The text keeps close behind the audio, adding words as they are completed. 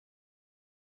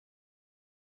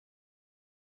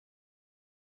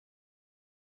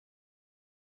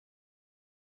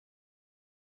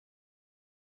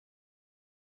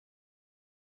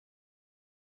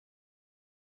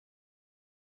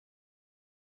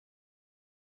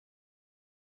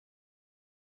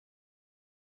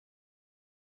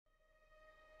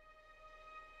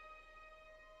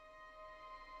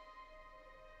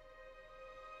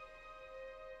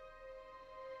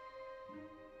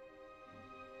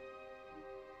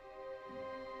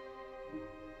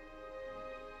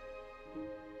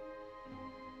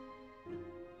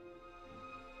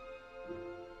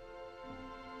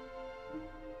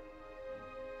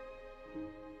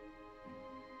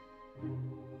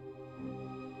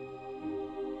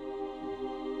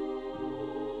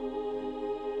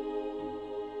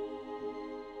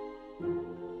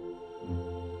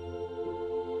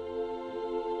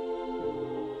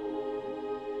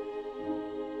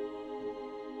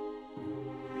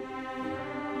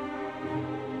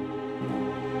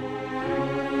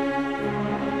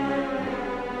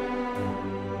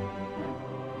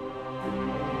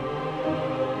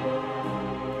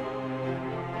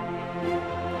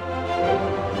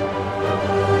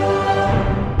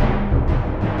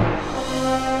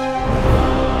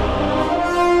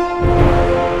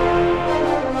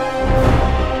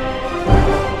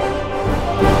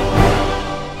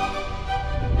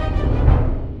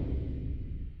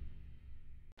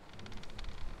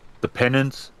The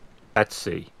pennant at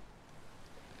sea.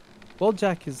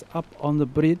 Wojack is up on the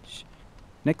bridge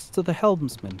next to the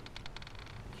helmsman.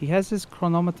 He has his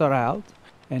chronometer out,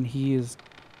 and he is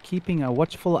keeping a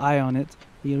watchful eye on it,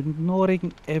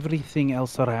 ignoring everything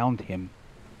else around him.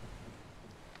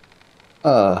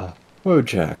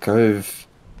 Wojack,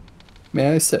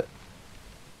 May I sit?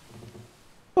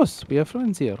 Of course, we are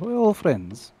friends here. We're all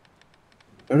friends.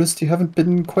 Noticed you haven't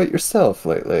been quite yourself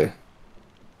lately.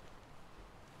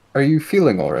 Are you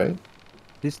feeling alright?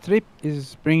 This trip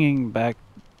is bringing back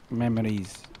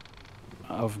memories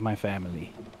of my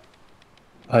family.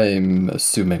 I'm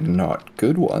assuming not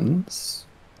good ones.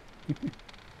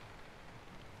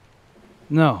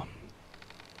 No.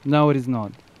 No, it is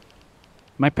not.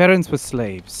 My parents were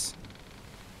slaves.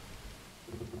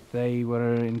 They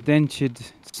were indentured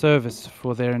service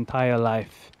for their entire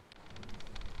life.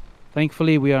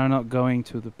 Thankfully, we are not going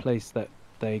to the place that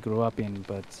they grew up in,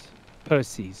 but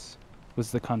Percy's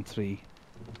was the country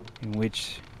in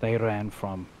which they ran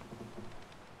from.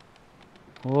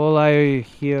 All I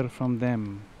hear from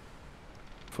them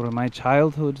for my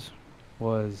childhood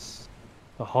was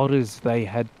the horrors they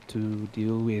had to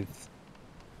deal with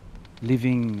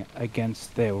living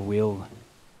against their will.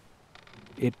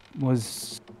 It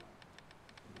was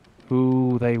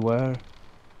who they were.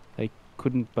 They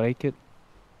couldn't break it.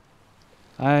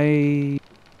 I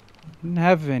didn't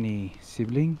have any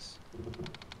siblings.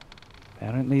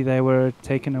 Apparently they were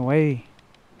taken away.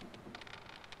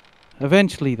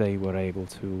 Eventually they were able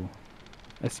to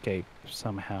escape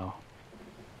somehow.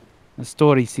 The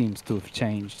story seems to have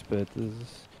changed, but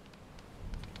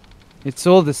it's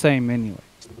all the same anyway.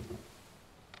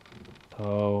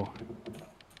 So,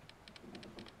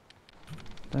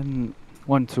 didn't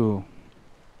want to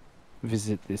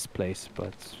visit this place,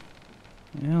 but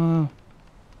you know,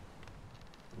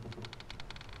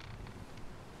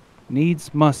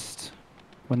 needs must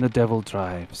when the devil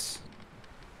drives.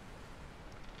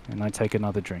 And I take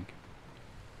another drink.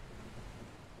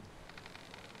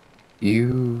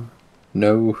 You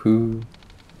know who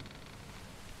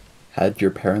had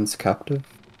your parents captive?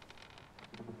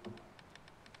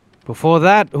 Before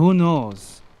that, who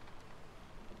knows?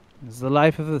 It's the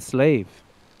life of a slave.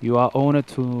 You are owner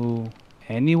to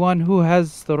anyone who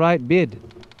has the right bid.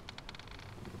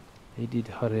 They did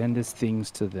horrendous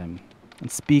things to them,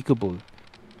 unspeakable.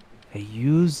 They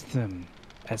used them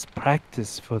as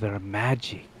practice for their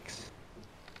magics.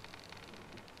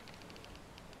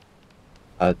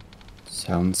 That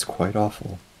sounds quite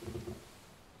awful.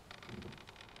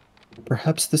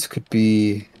 Perhaps this could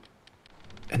be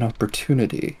an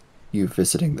opportunity, you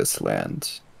visiting this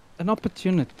land. An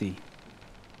opportunity.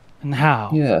 And how?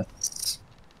 Yes.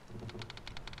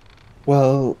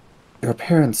 Well, your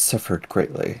parents suffered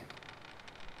greatly.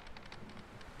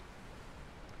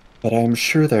 But I'm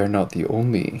sure they're not the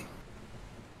only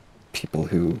people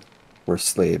who were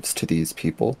slaves to these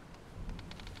people.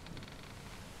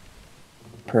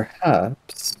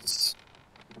 Perhaps,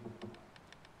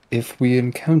 if we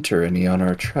encounter any on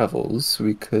our travels,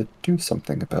 we could do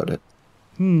something about it.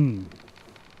 I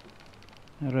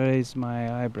raise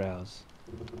my eyebrows.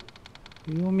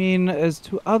 You mean as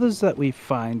to others that we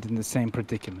find in the same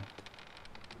predicament?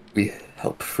 We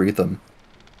help free them.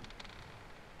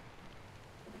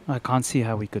 I can't see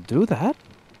how we could do that.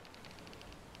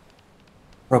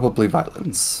 Probably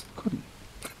violence. Couldn't.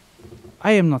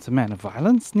 I am not a man of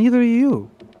violence, neither are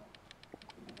you.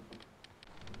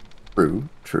 True,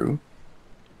 true.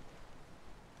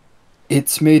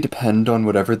 It may depend on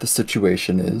whatever the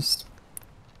situation is,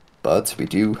 but we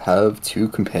do have two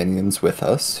companions with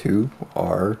us who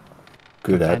are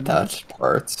good at that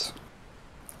part.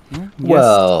 Yes.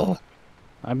 Well,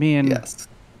 I mean, yes.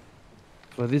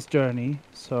 for this journey.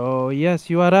 So, yes,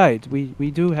 you are right.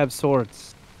 We do have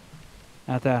swords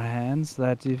at our hands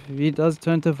that if it does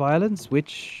turn to violence,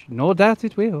 which no doubt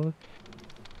it will.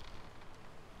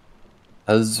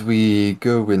 As we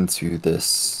go into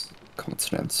this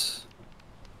continent,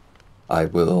 I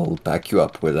will back you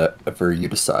up whatever you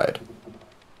decide.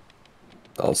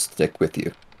 I'll stick with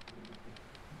you.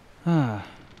 Ah,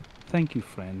 thank you,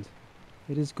 friend.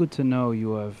 It is good to know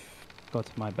you have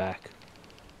got my back.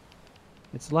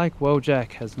 It's like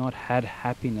Wojack has not had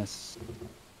happiness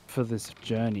for this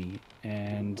journey,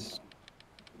 and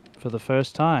for the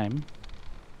first time,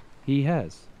 he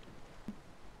has.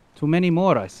 Too many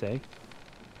more, I say.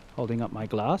 Holding up my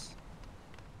glass.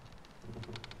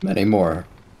 Many more.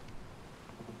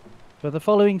 For the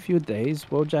following few days,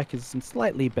 Wojack is in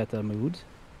slightly better mood.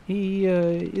 He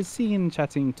is seen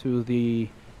chatting to the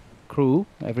crew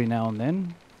every now and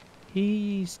then.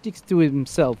 He sticks to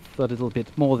himself a little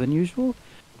bit more than usual,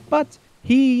 but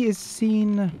He is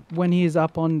seen when he is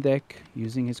up on deck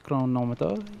using his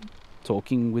chronometer,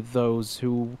 talking with those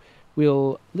who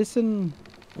will listen,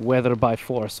 whether by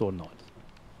force or not.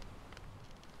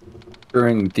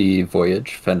 During the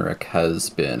voyage, Fenric has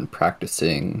been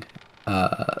practicing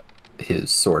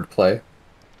his swordplay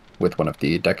with one of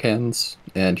the deckhands,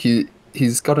 and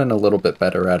he's gotten a little bit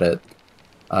better at it,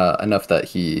 enough that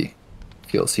he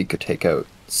feels he could take out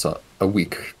a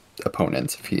weak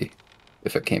opponent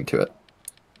if it came to it.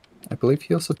 I believe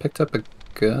he also picked up a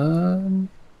gun.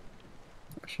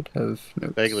 I should have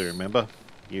notes. Vaguely remember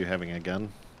you having a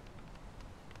gun.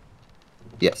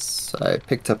 Yes, I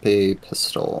picked up a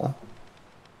pistol.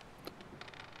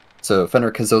 So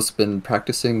Fenric has also been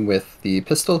practicing with the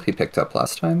pistol he picked up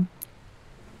last time.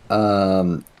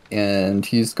 And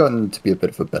he's gotten to be a bit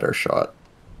of a better shot.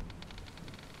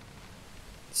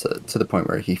 So, to the point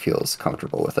where he feels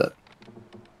comfortable with it.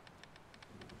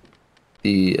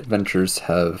 The adventures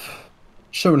have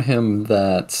shown him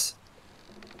that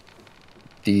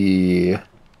that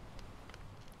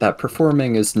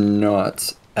performing is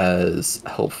not as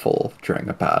helpful during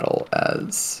a battle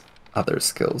as other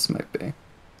skills might be.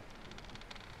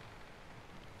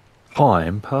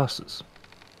 Time passes.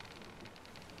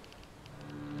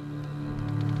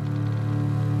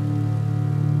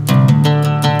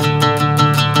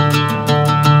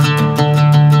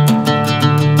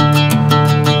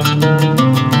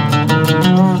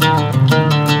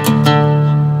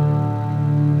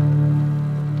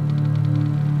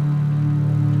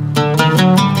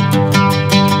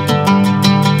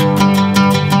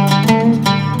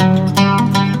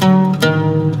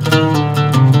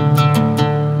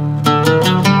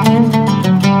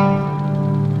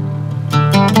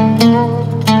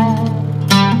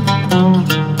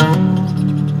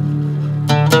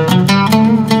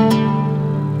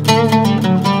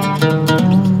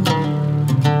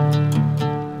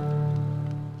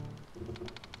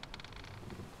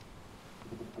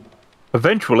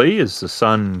 Eventually, as the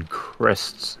sun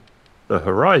crests the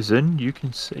horizon, you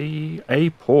can see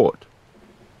a port.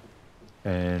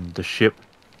 And the ship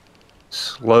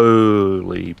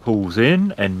slowly pulls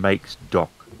in and makes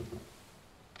dock.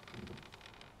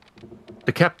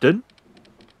 The captain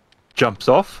jumps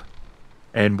off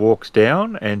and walks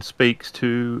down and speaks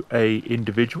to a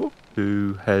individual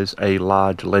who has a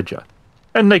large ledger.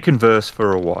 And they converse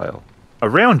for a while.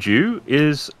 Around you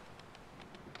is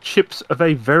ships of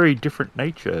a very different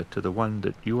nature to the one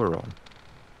that you are on.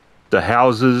 The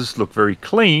houses look very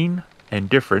clean and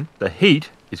different. The heat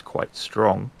is quite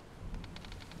strong.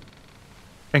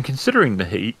 And considering the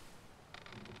heat,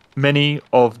 many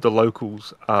of the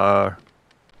locals are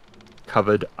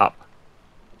covered up.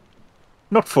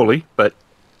 Not fully, but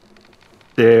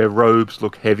their robes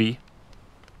look heavy.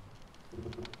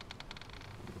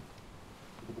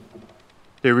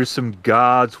 There is some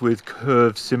guards with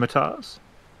curved scimitars.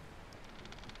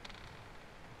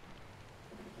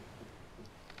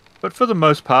 But for the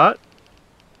most part,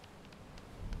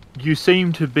 you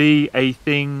seem to be a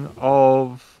thing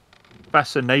of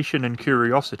fascination and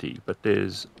curiosity, but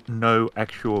there's no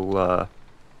actual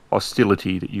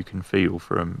hostility that you can feel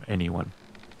from anyone.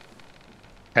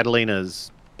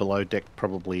 Catalina's below deck,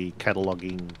 probably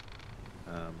cataloguing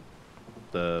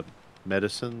the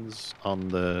medicines on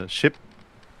the ship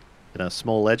in a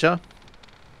small ledger.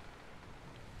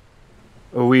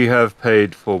 We have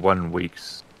paid for 1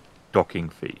 week's docking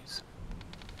fees.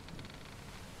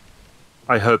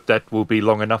 I hope that will be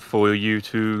long enough for you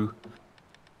to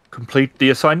complete the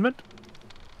assignment.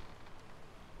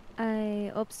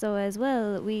 I hope so as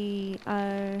well. We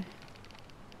are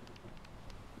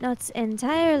not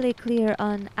entirely clear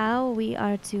on how we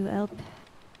are to help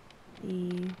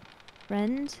the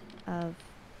friend of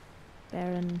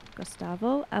Baron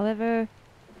Gustavo. However,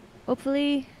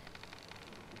 hopefully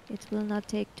it will not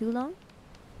take too long.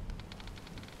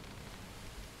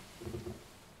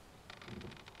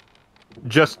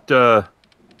 Just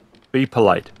be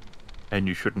polite, and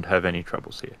you shouldn't have any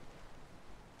troubles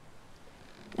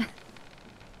here.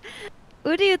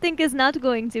 Who do you think is not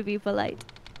going to be polite?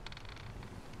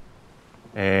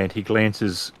 And he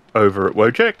glances over at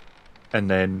Wojack, and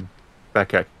then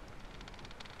back at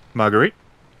Marguerite.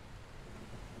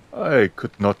 I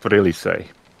could not really say.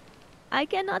 I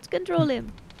cannot control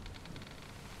him.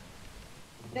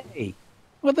 Hey,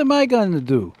 what am I going to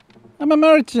do? I'm a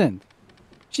merchant.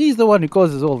 She's the one who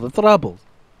causes all the troubles.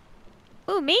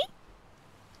 Who, me?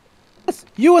 Yes,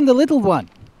 you and the little one.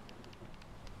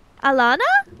 Alana?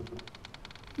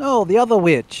 No, the other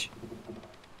witch.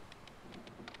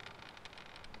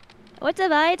 What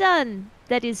have I done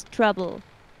that is trouble?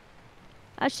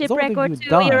 A all shipwreck that or you've two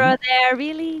done. here or there,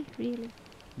 really? Really?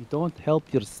 You don't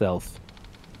help yourself.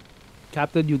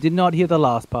 Captain, you did not hear the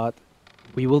last part.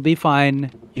 We will be fine.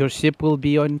 Your ship will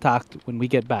be intact when we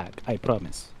get back, I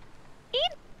promise.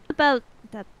 About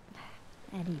that.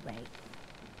 Anyway.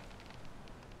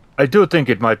 I do think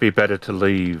it might be better to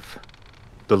leave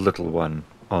the little one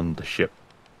on the ship.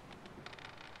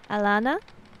 Alana?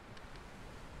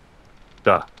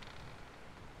 Duh.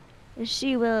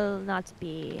 She will not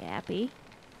be happy.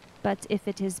 But if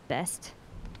it is best.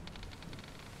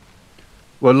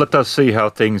 Well, let us see how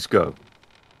things go.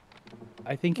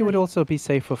 I think it would also be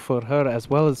safer for her as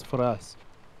well as for us.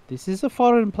 This is a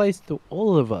foreign place to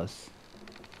all of us.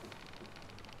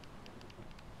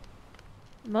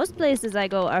 Most places I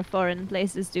go are foreign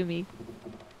places to me.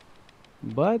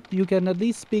 But you can at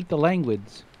least speak the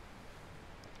language.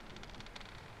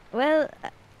 Well,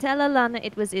 tell Alana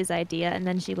it was his idea, and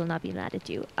then she will not be mad at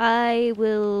you. I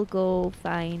will go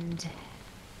find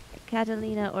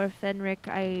Catalina or Fenric.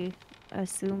 I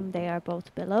assume they are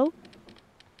both below.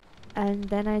 And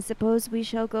then I suppose we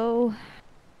shall go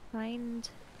find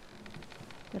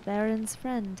the Baron's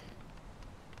friend.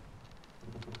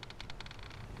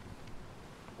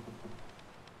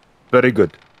 Very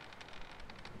good.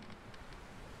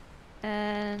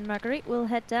 And Marguerite will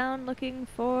head down looking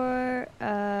for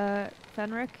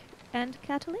Fenric and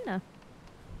Catalina.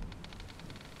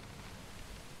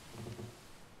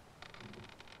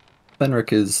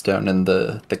 Fenric is down in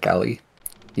the galley.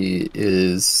 He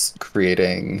is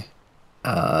creating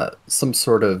some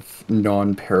sort of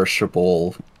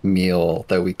non-perishable meal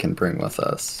that we can bring with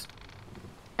us.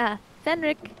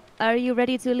 Fenric, are you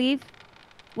ready to leave?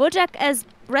 Wojack has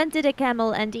rented a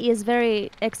camel and he is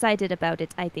very excited about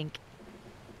it, I think.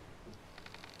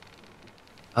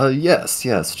 Yes.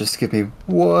 Just give me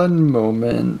one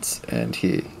moment, and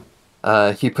he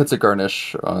puts a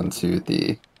garnish onto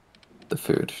the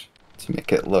food to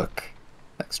make it look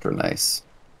extra nice.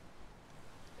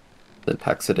 Then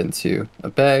packs it into a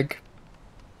bag.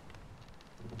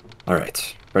 All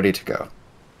right, ready to go.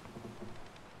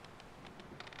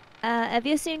 Have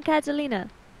you seen Catalina?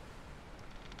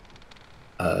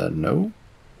 No. No?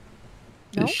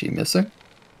 Is she missing?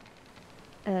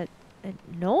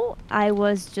 No. I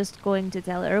was just going to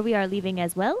tell her we are leaving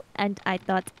as well, and I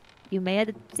thought you may have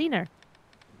seen her.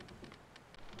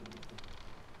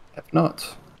 Have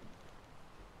not.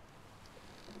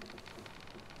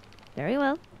 Very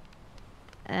well.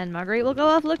 And Marguerite will go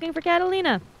off looking for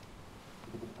Catalina.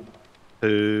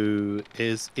 Who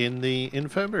is in the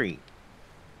infirmary?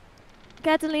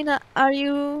 Catalina, are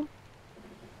you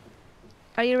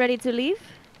ready to leave?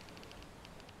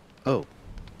 Oh.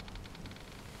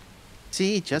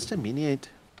 See, just a minute.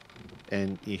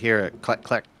 And you hear a clack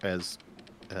clack as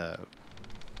it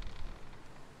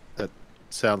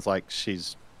sounds like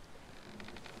she's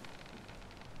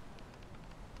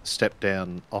stepped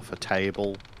down off a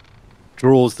table,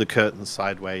 draws the curtain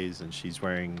sideways, and she's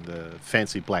wearing the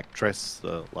fancy black dress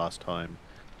the last time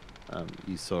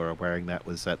you saw her wearing that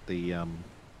was at the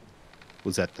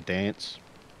dance.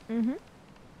 Mm-hmm.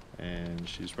 And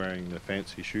she's wearing the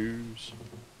fancy shoes.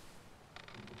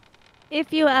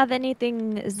 If you have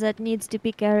anything that needs to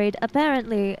be carried,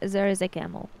 apparently there is a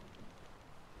camel.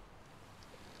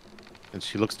 And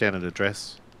she looks down at her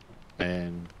dress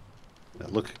and a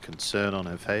look of concern on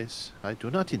her face. I do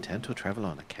not intend to travel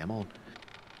on a camel.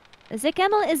 The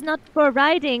camel is not for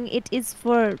riding, it is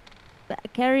for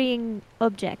carrying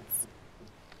objects.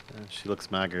 She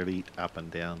looks Marguerite up and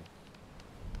down.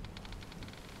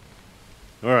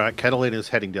 Alright, Catalina's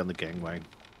heading down the gangway.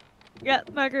 Yeah,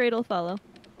 Marguerite will follow.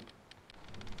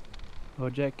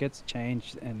 Wojack gets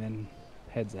changed and then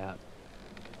heads out.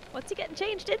 What's he getting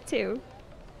changed into?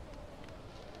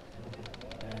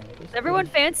 And Is everyone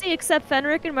fancy except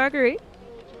Fenric and Marguerite?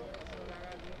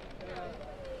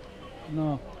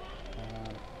 No.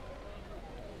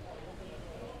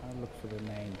 I'll look for the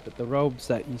name. But the robes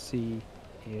that you see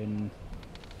in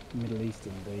Middle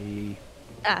Eastern,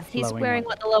 He's flowing wearing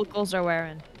one. what the locals are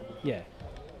wearing. Yeah.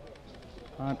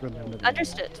 Can't remember the name.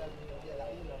 Understood.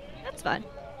 That's fine.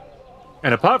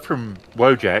 And apart from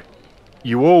Wojack,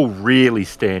 you all really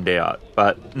stand out,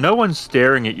 but no one's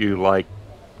staring at you like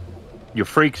you're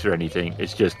freaks or anything.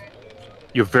 It's just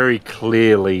you're very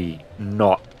clearly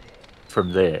not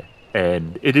from there.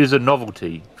 And it is a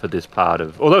novelty for this part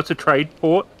of... Although it's a trade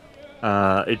port,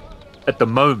 at the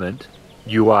moment,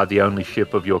 you are the only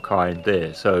ship of your kind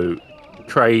there. So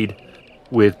trade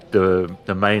with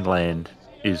the mainland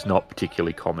is not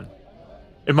particularly common.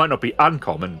 It might not be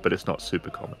uncommon, but it's not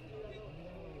super common.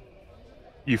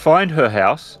 You find her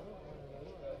house.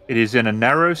 It is in a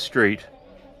narrow street,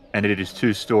 and it is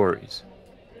 2 stories.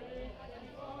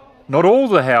 Not all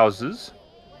the houses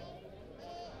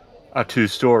are 2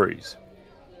 stories.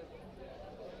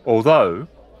 Although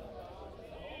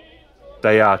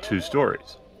they are 2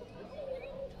 stories.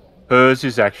 Hers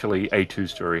is actually a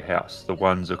 2-story house. The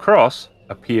ones across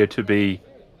appear to be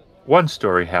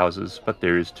 1-story houses, but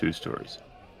there is 2 stories.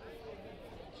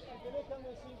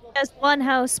 There's one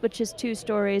house which is 2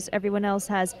 stories. Everyone else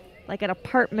has like an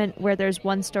apartment where there's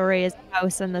 1 story is a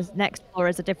house and the next floor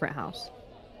is a different house.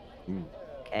 Mm.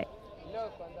 Okay.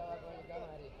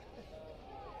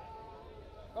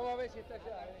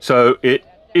 So it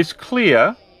is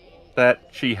clear that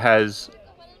she has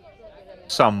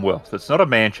some wealth. It's not a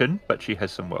mansion, but she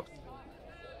has some wealth.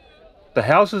 The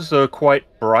houses are quite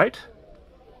bright,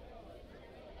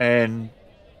 and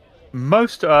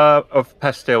most are of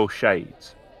pastel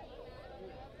shades.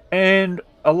 And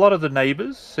a lot of the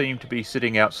neighbours seem to be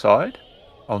sitting outside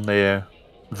on their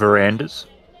verandas,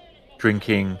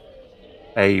 drinking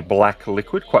a black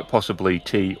liquid, quite possibly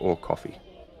tea or coffee.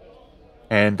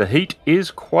 And the heat is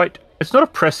quite, it's not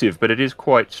oppressive, but it is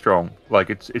quite strong. Like,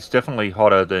 it's definitely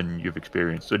hotter than you've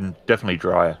experienced, and definitely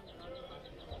drier.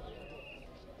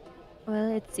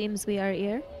 Well, it seems we are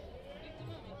here.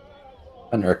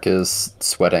 Fenric is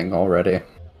sweating already.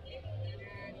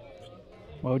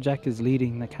 Wojack is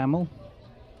leading the camel.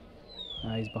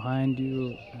 He's behind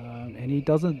you, and he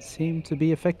doesn't seem to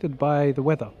be affected by the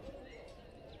weather.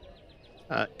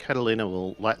 Catalina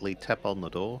will lightly tap on the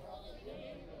door.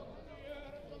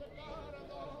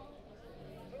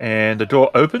 And the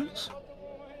door opens,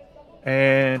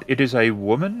 and it is a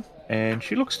woman, and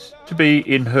she looks to be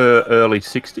in her early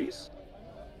 60s.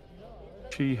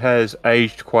 She has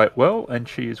aged quite well, and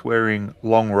she is wearing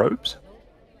long robes.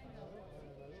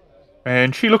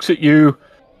 And she looks at you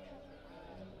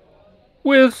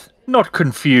with not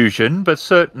confusion, but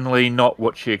certainly not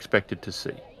what she expected to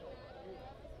see.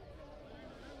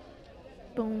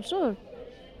 Bonjour.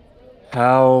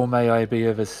 How may I be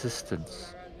of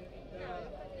assistance?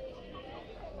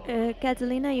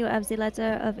 Catalina, you have the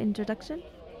letter of introduction?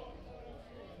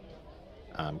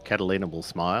 Catalina will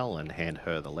smile and hand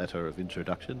her the letter of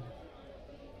introduction.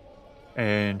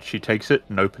 And she takes it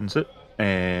and opens it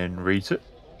and reads it.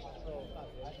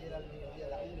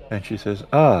 And she says,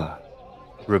 "Ah,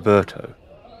 Roberto."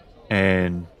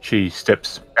 And she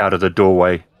steps out of the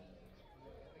doorway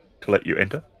to let you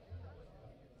enter.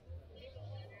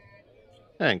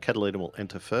 And Catalina will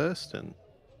enter first and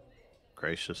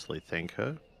graciously thank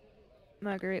her.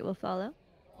 Marguerite will follow.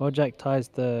 Wojack ties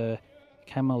the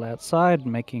camel outside,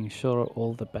 making sure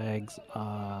all the bags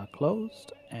are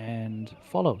closed, and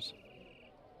follows.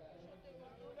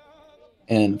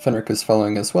 And Fenric is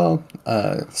following as well,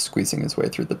 squeezing his way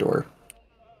through the door.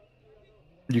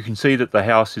 You can see that the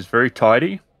house is very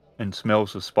tidy and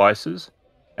smells of spices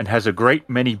and has a great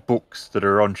many books that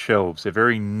are on shelves. They're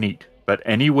very neat, but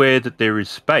anywhere that there is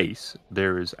space,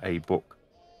 there is a book.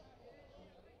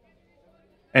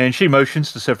 And she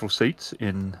motions to several seats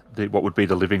in what would be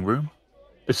the living room.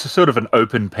 It's a sort of an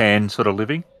open pan sort of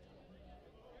living.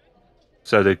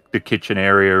 So the kitchen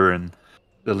area and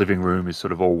the living room is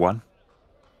sort of all one.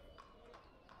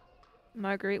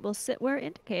 Marguerite will sit where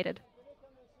indicated.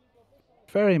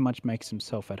 Very much makes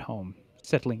himself at home,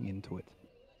 settling into it.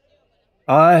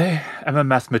 I am a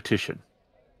mathematician.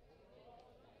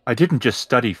 I didn't just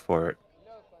study for it,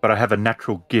 but I have a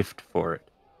natural gift for it.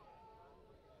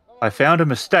 I found a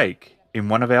mistake in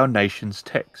one of our nation's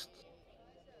texts.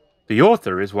 The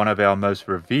author is one of our most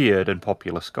revered and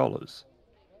popular scholars.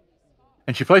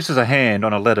 And she places a hand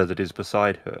on a letter that is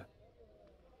beside her.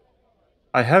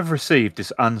 I have received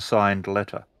this unsigned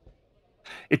letter.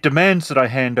 It demands that I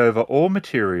hand over all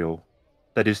material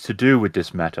that is to do with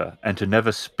this matter and to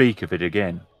never speak of it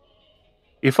again.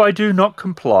 If I do not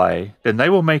comply, then they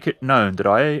will make it known that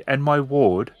I and my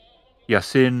ward,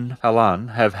 Yasin Halan,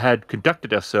 have had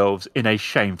conducted ourselves in a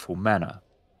shameful manner.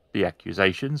 The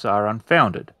accusations are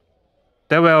unfounded,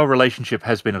 though our relationship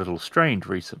has been a little strained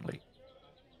recently.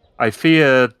 I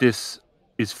fear this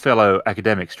is fellow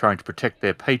academics trying to protect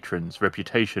their patron's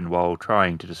reputation while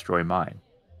trying to destroy mine.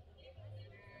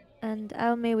 And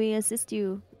how may we assist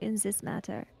you in this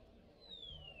matter?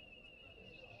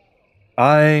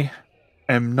 I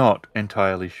am not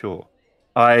entirely sure.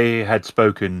 I had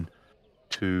spoken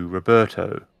to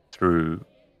Roberto through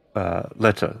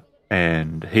letter,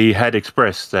 and he had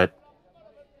expressed that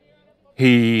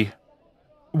he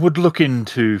would look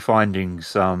into finding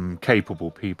some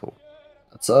capable people.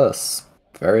 That's us.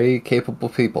 Very capable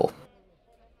people.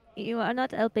 You are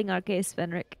not helping our case,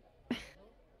 Fenric.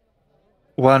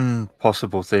 One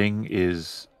possible thing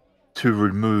is to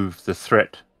remove the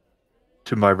threat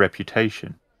to my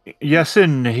reputation.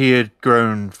 Yasin, he had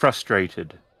grown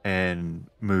frustrated and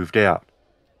moved out.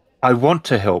 I want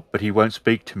to help, but he won't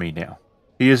speak to me now.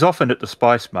 He is often at the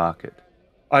spice market.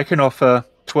 I can offer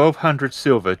 1,200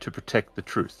 silver to protect the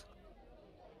truth.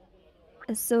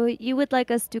 So you would like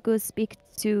us to go speak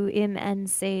to him and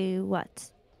say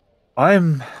what?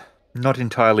 I'm not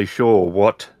entirely sure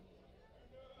what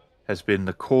has been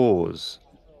the cause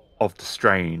of the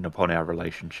strain upon our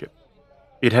relationship.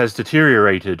 It has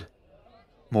deteriorated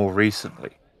more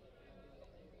recently,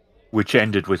 which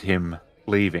ended with him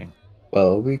leaving.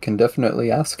 Well, we can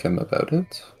definitely ask him about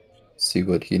it. See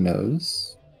what he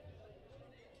knows.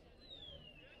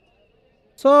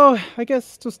 So, I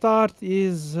guess to start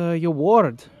is your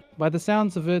ward. By the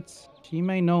sounds of it, she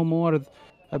may know more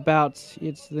about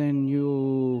it than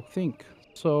you think.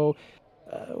 So,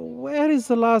 where is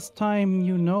the last time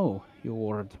you know your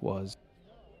ward was?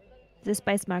 The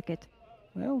spice market.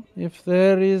 Well, if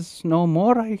there is no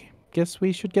more, I guess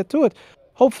we should get to it.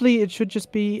 Hopefully, it should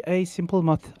just be a simple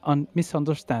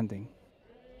misunderstanding.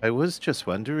 I was just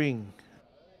wondering,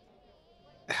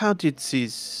 how did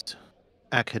this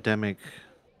academic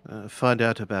find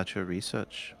out about your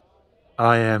research?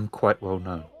 I am quite well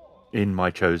known in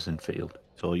my chosen field.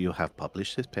 So you have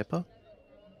published this paper?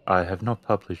 I have not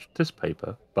published this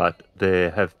paper, but there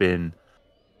have been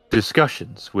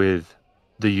discussions with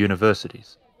the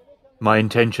universities. My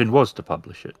intention was to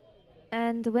publish it.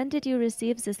 And when did you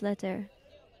receive this letter?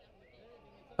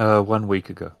 1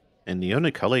 week ago. And the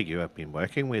only colleague you have been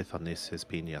working with on this has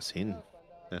been Yasin.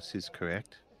 That is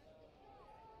correct.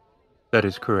 That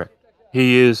is correct.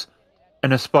 He is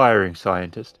an aspiring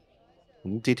scientist.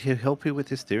 Did he help you with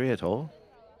this theory at all?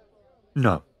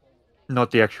 No, not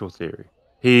the actual theory.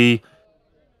 He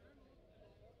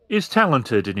is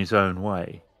talented in his own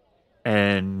way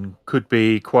and could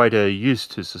be quite a use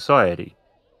to society,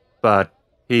 but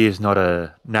he is not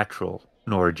a natural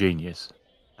nor a genius.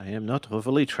 I am not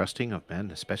overly trusting of men,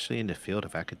 especially in the field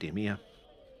of academia.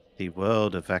 The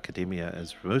world of academia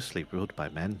is mostly ruled by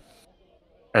men.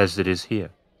 As it is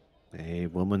here. A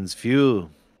woman's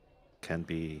view can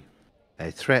be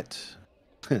a threat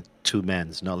to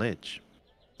man's knowledge.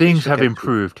 Things should have get to-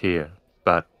 improved here,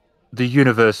 but the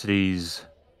universities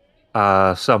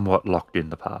are somewhat locked in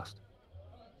the past.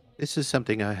 This is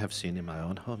something I have seen in my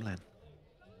own homeland.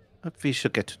 We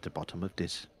should get to the bottom of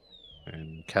this.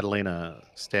 And Catalina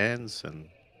stands and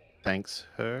thanks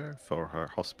her for her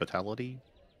hospitality.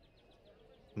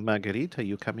 Marguerite, are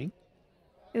you coming?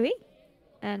 Oui.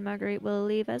 And Marguerite will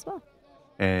leave as well.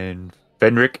 And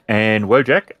Fenric and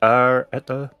Wojack are at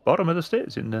the bottom of the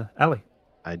stairs in the alley.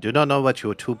 I do not know what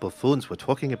you two buffoons were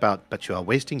talking about, but you are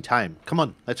wasting time. Come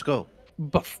on, let's go.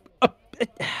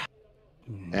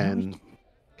 And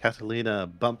Catalina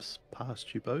bumps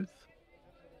past you both.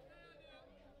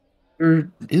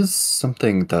 There is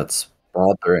something that's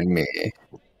bothering me.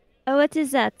 Oh, what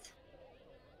is that?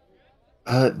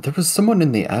 There was someone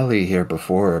in the alley here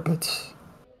before, but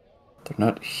they're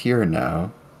not here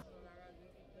now.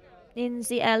 In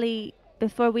the alley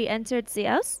before we entered the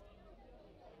house?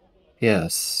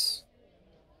 Yes.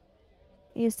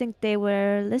 You think they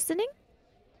were listening?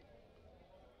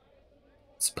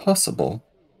 It's possible.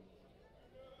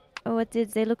 Or what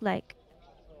did they look like?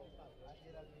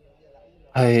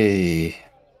 I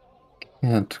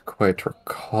can't quite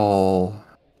recall.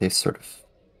 They sort of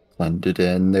blended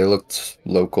in. They looked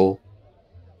local.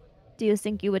 Do you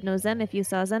think you would know them if you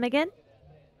saw them again?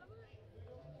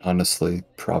 Honestly,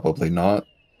 probably not.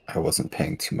 I wasn't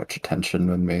paying too much attention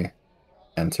when we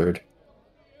entered.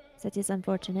 That is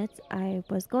unfortunate. I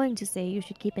was going to say you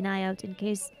should keep an eye out in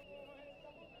case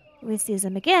we see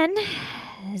them again.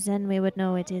 Then we would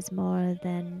know it is more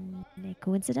than a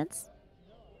coincidence.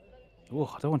 Oh,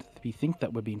 I don't want to think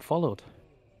that we're being followed.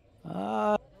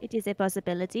 It is a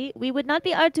possibility. We would not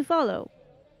be hard to follow.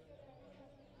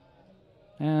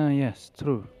 Yes,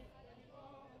 true.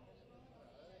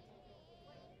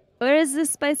 Where is this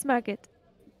spice market?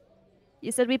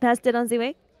 You said we passed it on the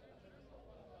way?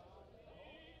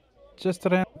 Just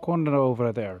around the corner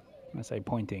over there, I say,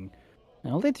 pointing.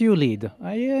 I'll let you lead.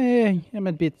 I am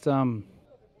a bit,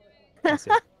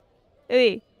 passive.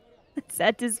 Oui.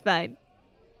 That is fine.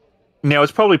 Now,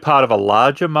 it's probably part of a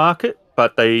larger market,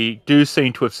 but they do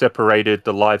seem to have separated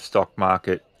the livestock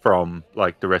market from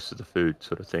like the rest of the food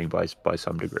sort of thing by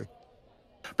some degree.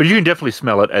 But you can definitely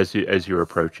smell it as you're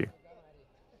approaching.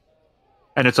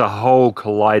 And it's a whole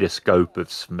kaleidoscope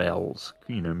of smells,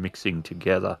 mixing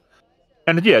together.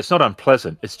 And yeah, it's not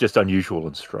unpleasant. It's just unusual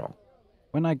and strong.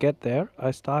 When I get there,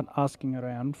 I start asking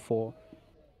around for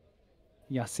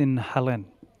Yasin Helen.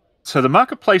 So the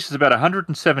marketplace is about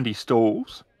 170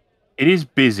 stalls. It is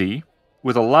busy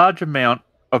with a large amount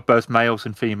of both males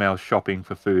and females shopping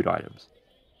for food items.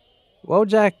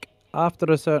 Wojack after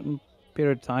a certain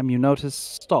period of time, you notice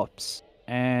stops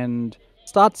and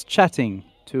starts chatting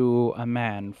to a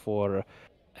man for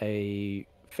a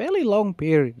fairly long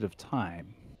period of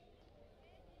time.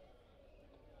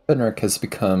 Fenric has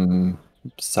become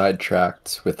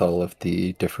sidetracked with all of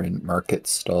the different market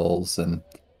stalls, and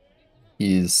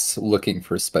he's looking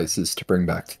for spices to bring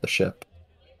back to the ship.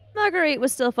 Marguerite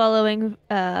was still following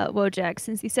Wojack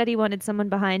since he said he wanted someone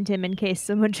behind him in case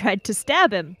someone tried to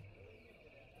stab him.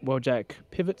 Wojack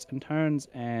pivots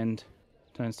and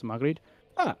turns to Marguerite.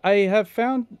 Ah, I have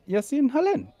found Yasin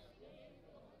Halen.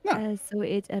 So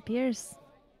it appears.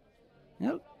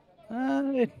 Well,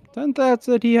 it turns out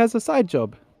that he has a side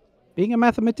job. Being a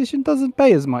mathematician doesn't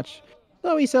pay as much,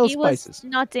 so he sells He spices. was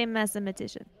not a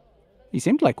mathematician. He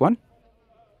seemed like one.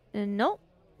 No.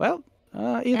 Well,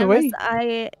 either Unless way.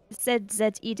 I said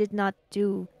that he did not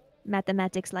do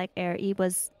mathematics like air. He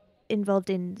was involved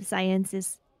in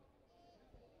sciences.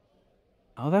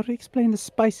 Oh, that would explain the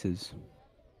spices.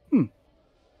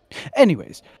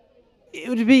 Anyways, it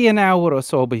would be an hour or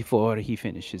so before he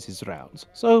finishes his rounds,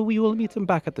 so we will meet him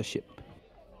back at the ship.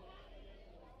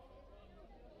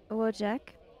 Wojack?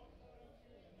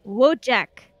 Wojack!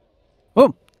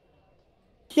 Oh,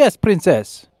 yes,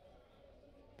 princess.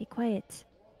 Be quiet.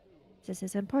 This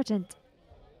is important.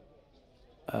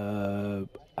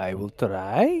 I will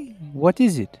try. What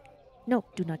is it? No,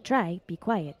 do not try. Be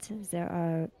quiet. There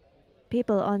are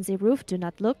people on the roof. Do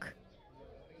not look.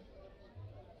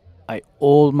 I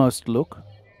almost look,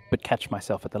 but catch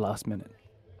myself at the last minute.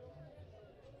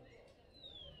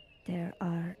 There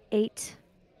are 8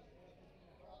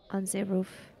 on the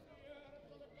roof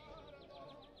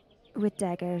with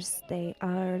daggers. They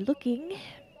are looking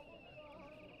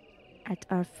at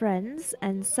our friends,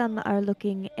 and some are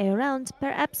looking around,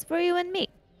 perhaps for you and me.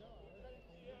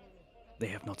 They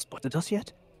have not spotted us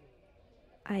yet?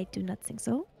 I do not think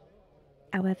so.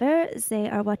 However, they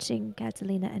are watching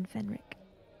Catalina and Fenric.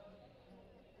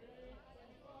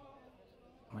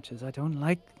 Much as I don't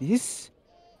like this,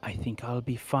 I think I'll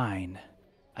be fine.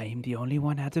 I am the only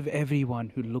one out of everyone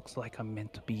who looks like I'm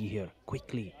meant to be here.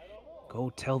 Quickly, go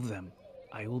tell them.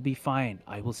 I will be fine.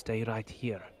 I will stay right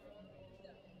here.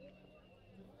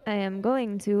 I am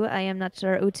going to. I am not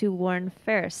sure who to warn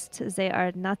first. They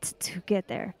are not to get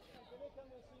there.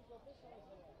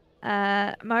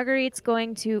 Marguerite's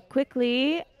going to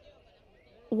quickly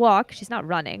walk. She's not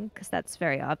running, because that's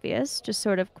very obvious. Just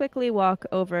sort of quickly walk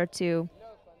over to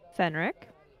Fenric.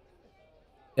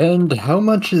 And how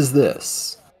much is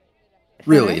this?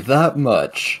 Really, that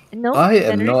much? No, I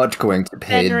am Fenric. not going to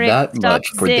pay Fenric, that stop much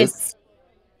for this.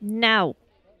 Now.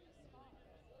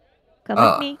 Come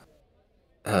with me.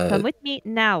 Come with me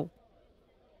now.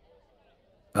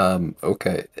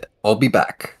 Okay. I'll be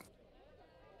back.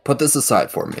 Put this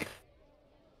aside for me.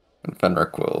 And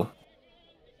Fenric will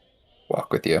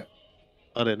walk with you.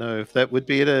 I don't know if that would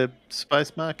be at a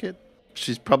spice market.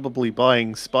 She's probably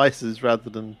buying spices rather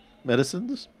than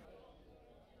medicines.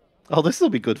 Oh, this will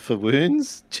be good for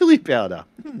wounds. Chili powder.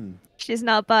 She's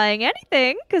not buying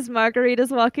anything because Marguerite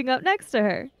is walking up next to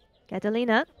her.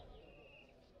 Catalina.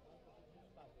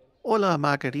 Hola,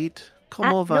 Marguerite.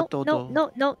 ¿Cómo va todo?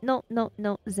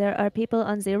 No. There are people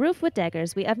on the roof with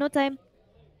daggers. We have no time.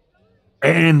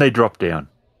 And they drop down.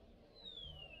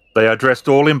 They are dressed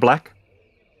all in black.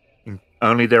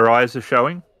 Only their eyes are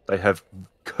showing. They have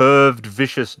curved,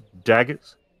 vicious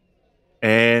daggers.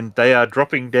 And they are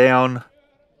dropping down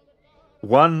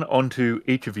one onto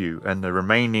each of you and the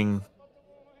remaining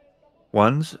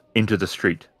ones into the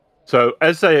street. So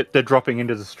as they're dropping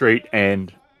into the street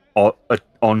and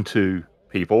onto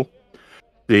people,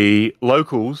 the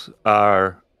locals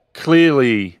are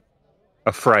clearly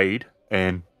afraid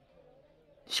and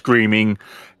screaming,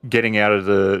 getting out of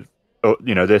the...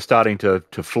 they're starting to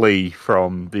flee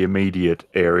from the immediate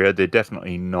area. They're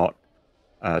definitely not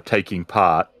taking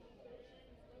part,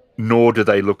 nor do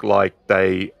they look like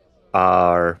they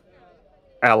are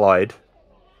allied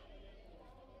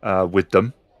with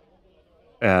them.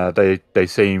 They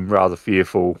seem rather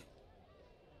fearful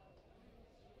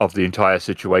of the entire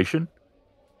situation.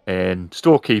 And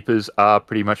storekeepers are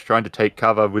pretty much trying to take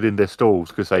cover within their stalls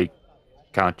because they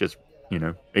can't just,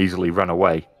 easily run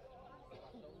away.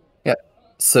 Yeah.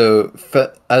 So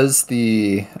as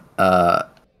the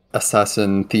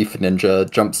assassin thief ninja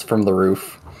jumps from the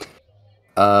roof,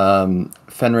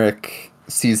 Fenric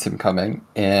sees him coming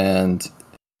and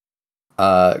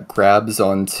grabs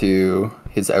onto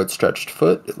his outstretched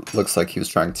foot. It looks like he was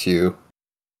trying to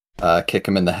kick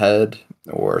him in the head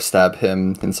or stab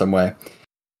him in some way.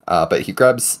 But he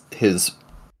grabs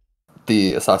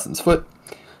the assassin's foot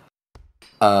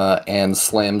and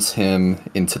slams him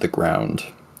into the ground.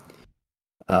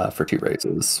 for 2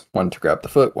 raises. 1 to grab the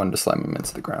foot, 1 to slam him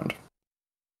into the ground.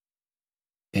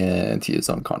 And he is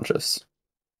unconscious.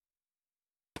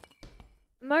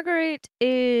 Marguerite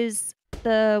is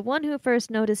the one who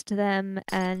first noticed them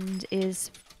and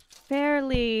is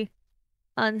fairly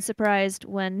unsurprised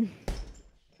when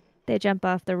they jump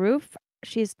off the roof.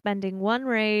 She's spending 1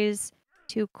 raise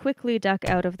to quickly duck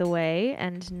out of the way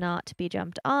and not be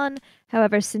jumped on.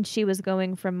 However, since she was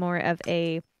going from more of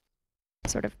a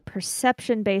sort of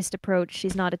perception-based approach,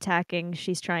 she's not attacking.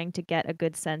 She's trying to get a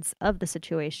good sense of the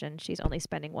situation. She's only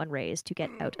spending 1 raise to get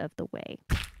out of the way.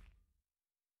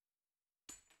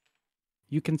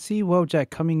 You can see Wojack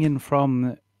coming in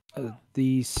from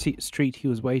the street he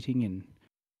was waiting in.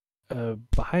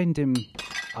 Behind him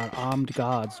are armed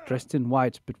guards dressed in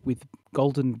white but with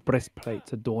golden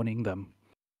breastplates adorning them.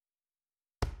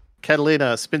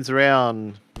 Catalina spins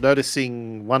around,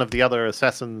 noticing one of the other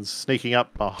assassins sneaking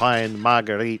up behind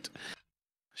Marguerite.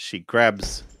 She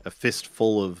grabs a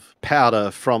fistful of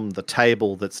powder from the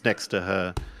table that's next to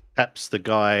her, taps the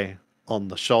guy on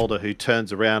the shoulder who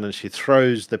turns around, and she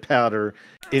throws the powder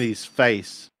in his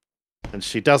face. And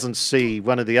she doesn't see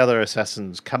one of the other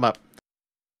assassins come up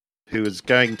who is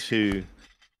going to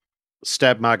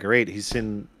stab Marguerite. He's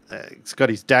got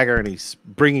his dagger and he's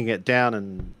bringing it down,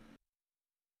 and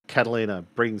Catalina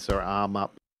brings her arm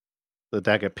up. The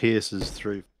dagger pierces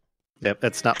through. Yep,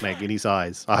 that's nutmeg in his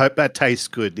eyes. I hope that tastes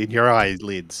good in your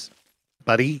eyelids,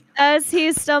 buddy. As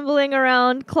he's stumbling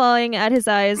around, clawing at his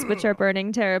eyes, which are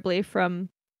burning terribly from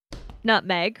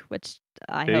nutmeg, which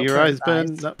I Do hope your eyes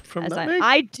burn from as nutmeg?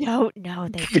 I don't know.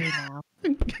 They do now.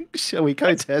 Shall we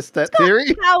go test that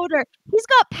theory? Powder. He's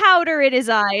got powder in his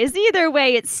eyes. Either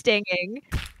way, it's stinging.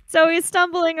 So he's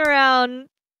stumbling around,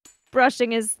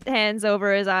 brushing his hands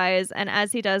over his eyes, and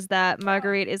as he does that,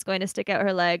 Marguerite is going to stick out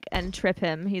her leg and trip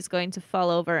him. He's going to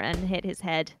fall over and hit his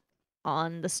head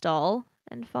on the stall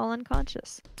and fall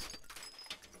unconscious.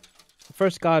 The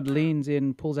first guard leans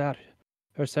in, pulls out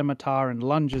her scimitar and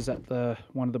lunges at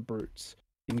one of the brutes,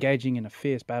 engaging in a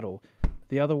fierce battle.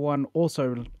 The other one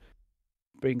also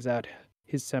brings out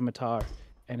his scimitar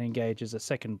and engages a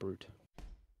second brute.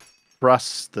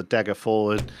 Thrusts the dagger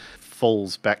forward,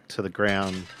 falls back to the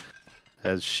ground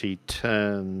as she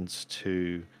turns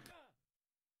to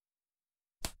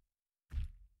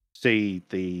see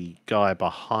the guy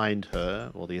behind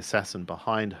her, or the assassin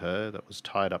behind her that was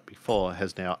tied up before,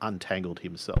 has now untangled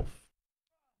himself.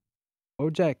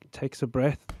 Wojack takes a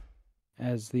breath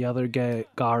as the other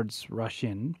guards rush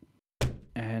in,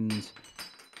 and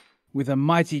with a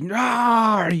mighty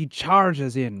 "Rawr!" he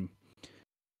charges in.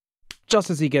 Just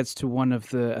as he gets to one of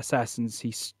the assassins,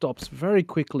 he stops very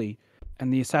quickly,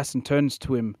 and the assassin turns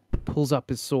to him, pulls up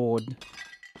his sword,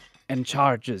 and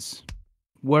charges,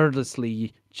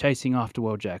 wordlessly chasing after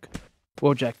Wojack.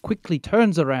 Wojack quickly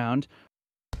turns around,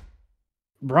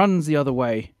 runs the other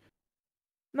way.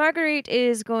 Marguerite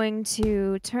is going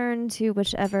to turn to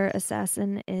whichever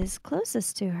assassin is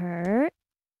closest to her,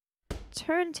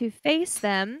 turn to face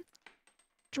them,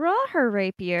 draw her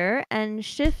rapier, and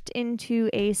shift into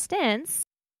a stance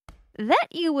that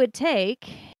you would take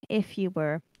if you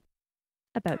were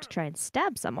about to try and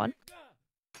stab someone.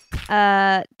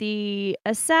 The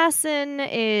assassin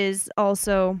is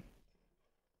also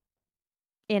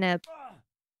in a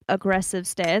aggressive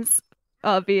stance,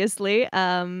 obviously.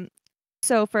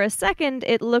 So for a second,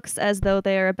 it looks as though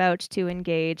they are about to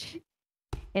engage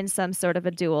in some sort of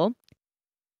a duel.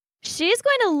 She's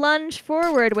going to lunge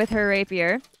forward with her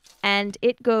rapier, and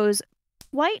it goes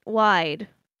quite wide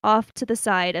off to the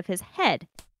side of his head.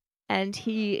 And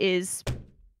he is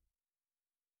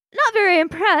not very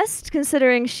impressed,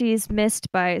 considering she's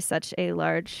missed by such a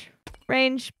large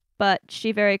range, but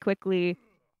she very quickly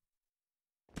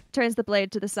turns the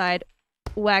blade to the side,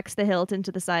 whacks the hilt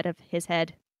into the side of his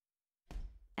head,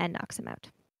 and knocks him out.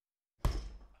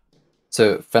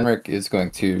 So Fenric is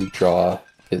going to draw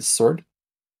his sword,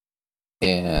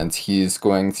 and he's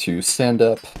going to stand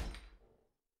up.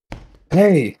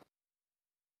 Hey!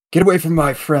 Get away from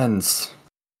my friends!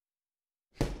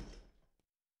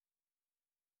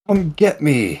 Come get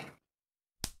me!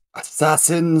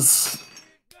 Assassins!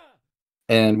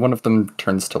 And one of them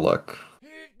turns to look.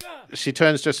 She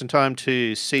turns just in time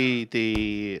to see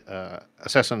the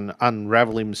assassin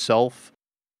unravel himself.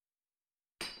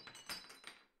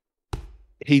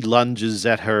 He lunges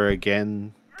at her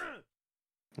again,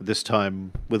 this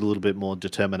time with a little bit more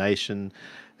determination,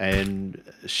 and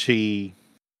she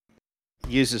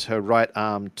uses her right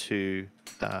arm to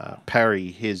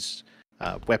parry his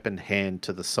weapon hand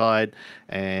to the side,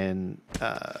 and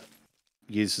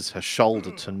uses her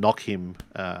shoulder to knock him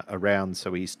around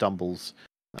so he stumbles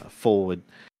forward.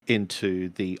 into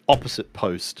the opposite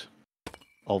post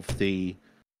of the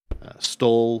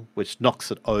stall, which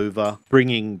knocks it over,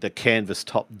 bringing the canvas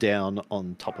top down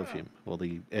on top of him, or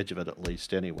the edge of it at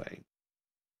least anyway.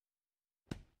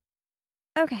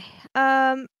 Okay.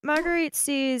 Marguerite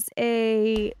sees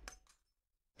a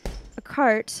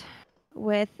cart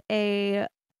with a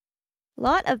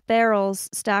lot of barrels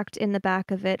stacked in the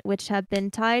back of it, which have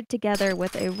been tied together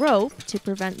with a rope to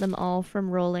prevent them all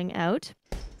from rolling out.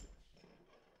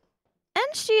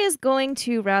 And she is going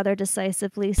to rather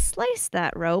decisively slice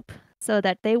that rope so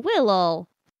that they will all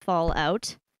fall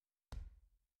out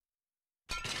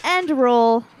and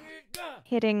roll,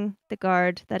 hitting the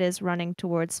guard that is running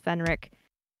towards Fenric,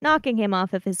 knocking him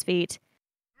off of his feet,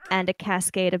 and a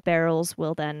cascade of barrels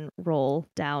will then roll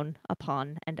down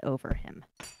upon and over him.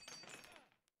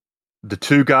 The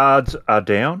 2 guards are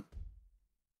down.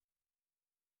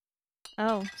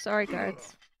 Oh, sorry,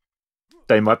 guards.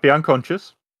 They might be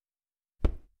unconscious.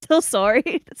 So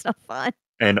sorry. That's not fun.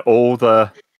 And all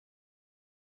the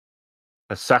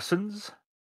assassins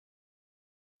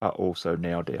are also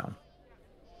now down.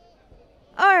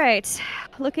 All right.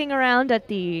 Looking around at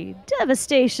the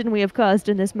devastation we have caused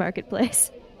in this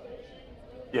marketplace.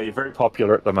 Yeah, you're very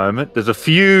popular at the moment. There's a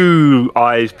few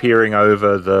eyes peering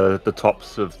over the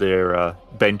tops of their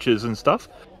benches and stuff,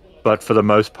 but for the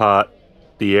most part,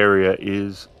 the area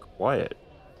is quiet.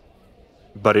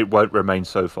 But it won't remain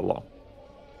so for long.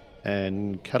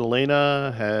 And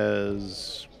Catalina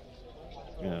has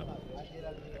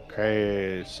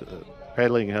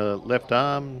cradling her left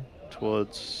arm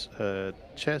towards her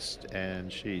chest,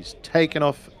 and she's taken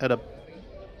off at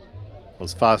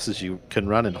as fast as you can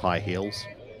run in high heels.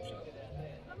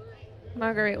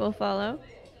 Marguerite will follow.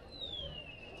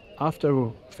 After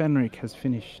Fenric has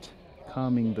finished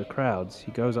calming the crowds,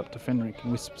 he goes up to Fenric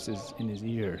and whispers in his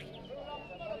ear,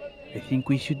 "I think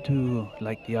we should do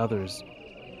like the others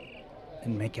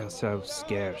and make ourselves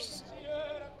scarce.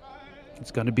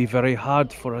 It's going to be very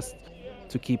hard for us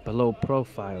to keep a low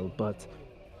profile, but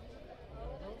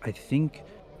I think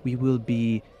we will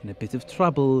be in a bit of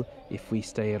trouble if we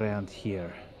stay around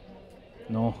here.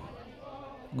 No,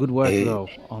 good work though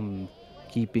on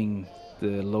keeping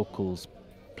the locals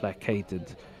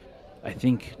placated. I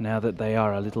think now that they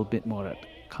are a little bit more at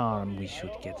calm, we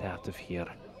should get out of here."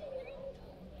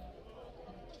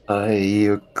 I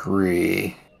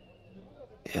agree.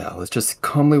 Yeah, let's just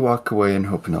calmly walk away and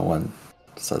hope no one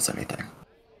says anything.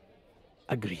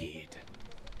 Agreed.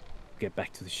 Get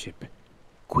back to the ship.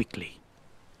 Quickly.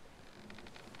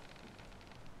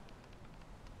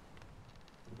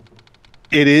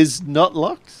 It is not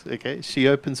locked. Okay, she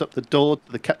opens up the door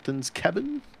to the captain's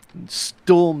cabin and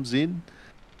storms in.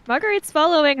 Marguerite's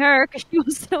following her because she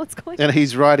wants to know what's going on. And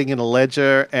he's writing in a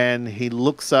ledger, and he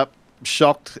looks up,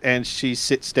 shocked, and she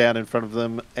sits down in front of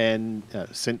them, and and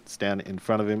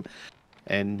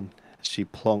she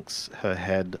plonks her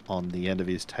head on the end of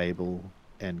his table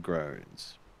and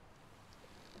groans.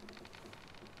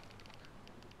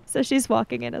 So she's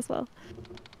walking in as well.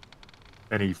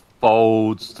 And he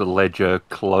folds the ledger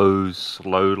close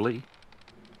slowly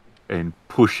and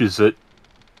pushes it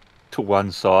to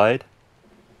one side.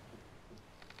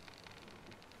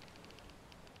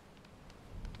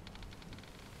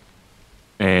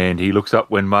 And he looks up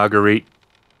when Marguerite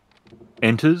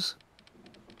enters.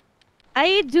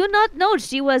 I do not know.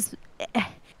 She was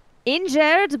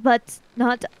injured, but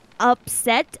not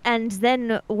upset. And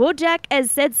then Wojack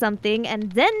has said something,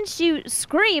 and then she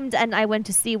screamed, and I went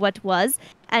to see what was.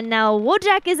 And now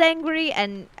Wojack is angry,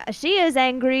 and she is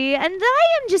angry, and I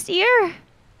am just here.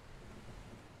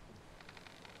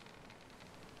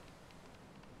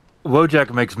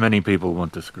 Wojack makes many people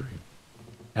want to scream.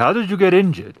 How did you get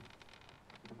injured?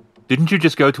 Didn't you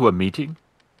just go to a meeting?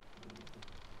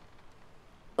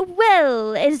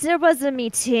 Well, there was a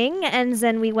meeting, and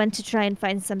then we went to try and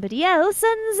find somebody else,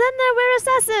 and then there were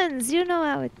assassins. You know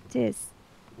how it is.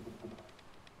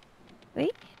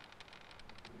 Wait.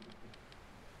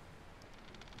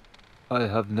 I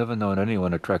have never known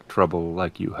anyone attract trouble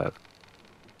like you have.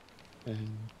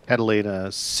 And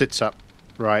Catalina sits up,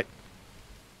 right,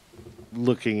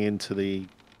 looking into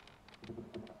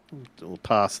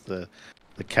past the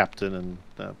captain and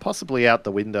possibly out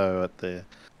the window at the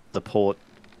port.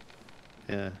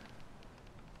 Yeah.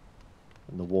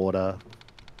 And the water.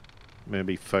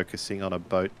 Maybe focusing on a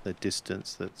boat in the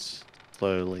distance that's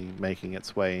slowly making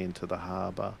its way into the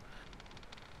harbour.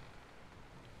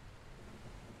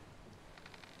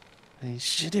 I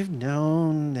should have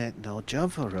known that no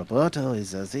job for Roberto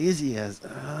is as easy as...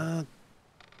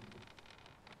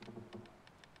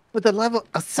 With the level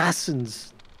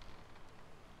assassins.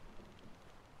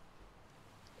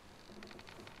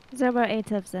 There were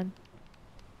 8 of them.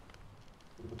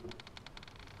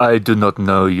 I do not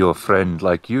know your friend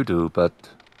like you do, but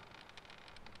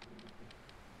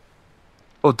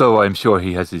although I'm sure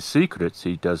he has his secrets,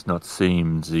 he does not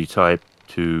seem the type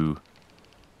to...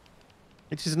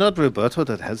 It is not Roberto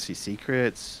that has his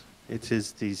secrets. It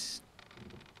is these.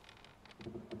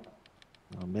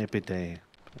 Well, maybe they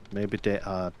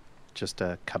are just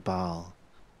a cabal.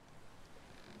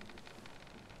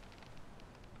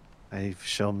 I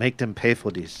shall make them pay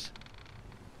for this.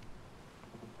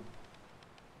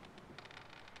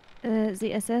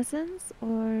 The assassins,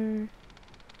 or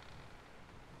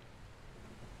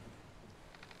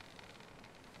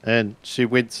And she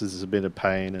winces a bit of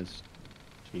pain as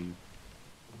she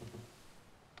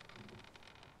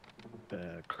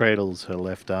cradles her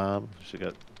left arm. She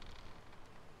got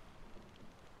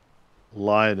a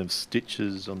line of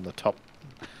stitches on the top.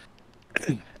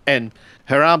 And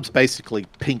her arm's basically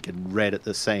pink and red at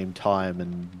the same time,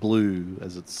 and blue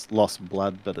as it's lost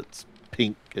blood, but it's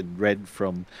pink and red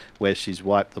from where she's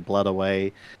wiped the blood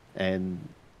away. And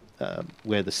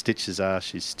where the stitches are,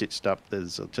 she's stitched up.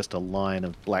 There's just a line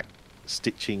of black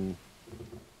stitching.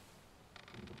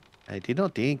 I did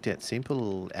not think that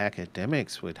simple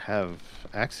academics would have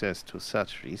access to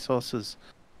such resources.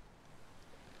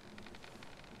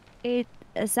 it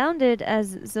sounded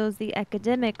as though the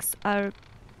academics are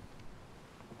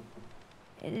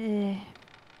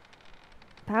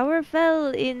powerful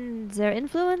in their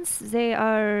influence. They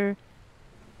are,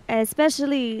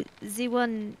 especially the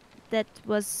one that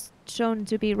was shown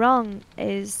to be wrong,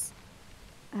 is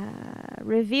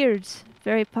revered,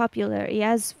 very popular. He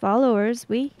has followers.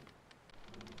 I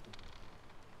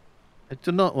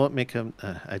do not want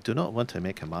I do not want to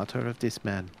make a martyr of this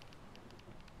man.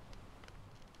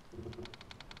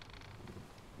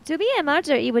 To be a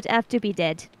martyr, he would have to be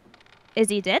dead. Is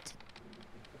he dead?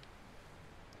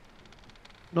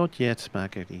 Not yet,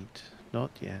 Marguerite.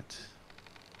 Not yet.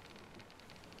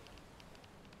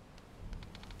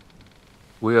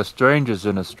 We are strangers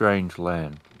in a strange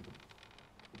land,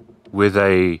 with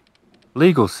a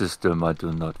legal system I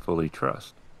do not fully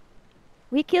trust.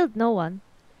 We killed no one.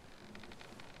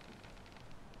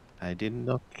 I did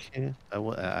not kill.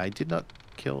 I did not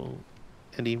kill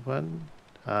anyone.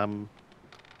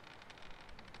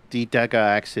 The dagger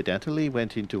accidentally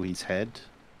went into his head.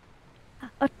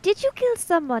 Or did you kill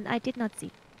someone? I did not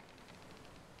see.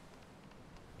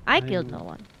 I killed no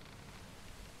one.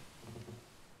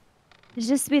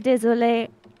 Je suis désolé.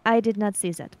 I did not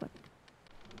see that one.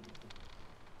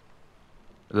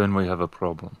 Then we have a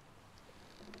problem.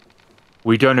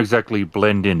 We don't exactly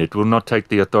blend in. It will not take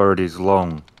the authorities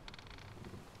long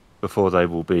before they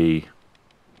will be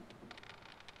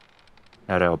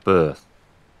at our birth.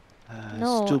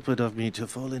 No. Stupid of me to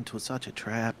fall into such a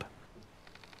trap.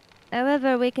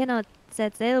 However, we cannot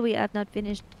set sail. We have not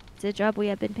finished the job we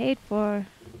have been paid for.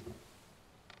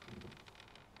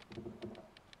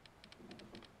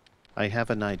 I have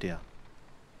an idea.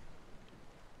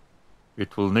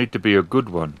 It will need to be a good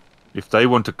one. If they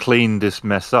want to clean this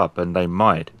mess up, and they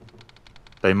might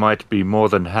be more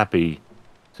than happy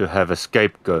to have a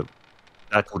scapegoat.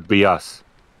 That would be us.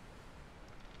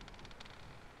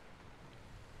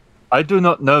 I do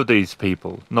not know these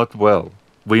people, not well.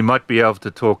 We might be able to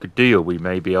talk a deal. We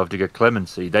may be able to get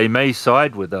clemency. They may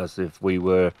side with us if we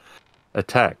were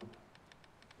attacked.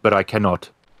 But I cannot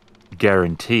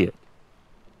guarantee it.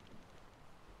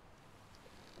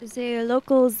 The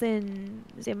locals in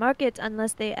the market,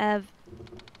 unless they have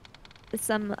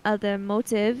some other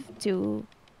motive to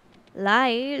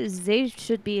lie, they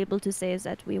should be able to say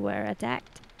that we were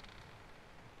attacked.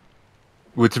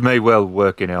 Which may well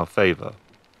work in our favor.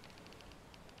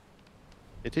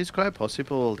 It is quite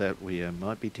possible that we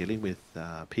might be dealing with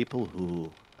people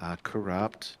who are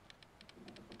corrupt.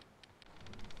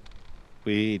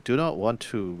 We do not want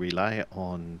to rely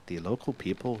on the local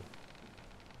people.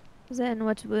 Then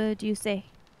what would you say?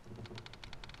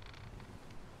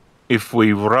 If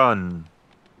we run,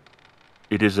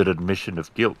 it is an admission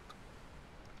of guilt.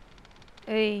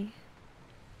 And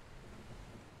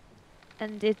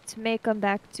it may come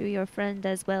back to your friend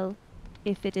as well,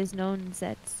 if it is known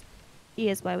that he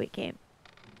is why we came.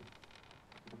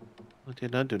 I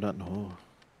do not know.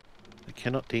 I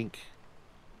cannot think.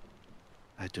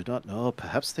 I do not know.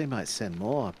 Perhaps they might send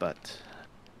more, but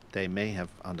they may have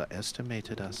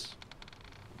underestimated us.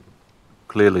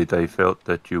 Clearly they felt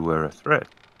that you were a threat.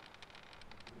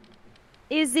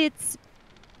 Is it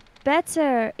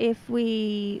better if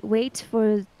we wait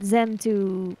for them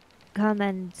to come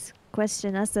and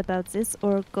question us about this,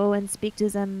 or go and speak to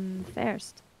them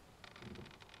first?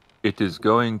 It is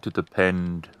going to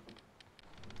depend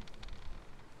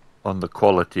on the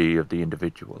quality of the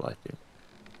individual, I think.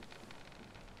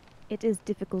 It is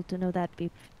difficult to know that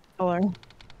before.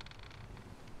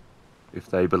 If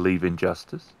they believe in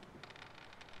justice,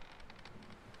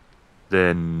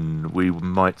 then we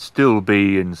might still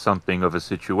be in something of a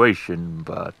situation,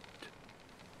 but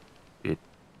it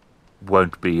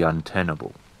won't be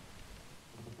untenable.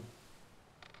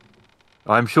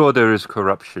 I'm sure there is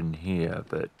corruption here,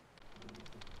 but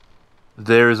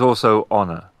there is also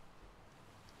honor.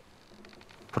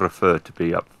 Prefer to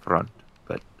be up front,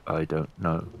 but I don't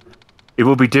know. It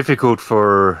will be difficult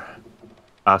for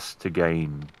us to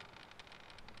gain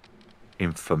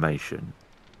information.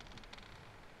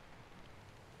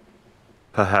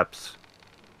 Perhaps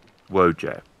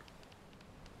Wojack.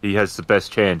 He has the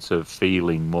best chance of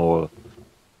feeling more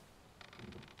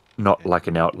not like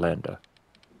an outlander.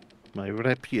 My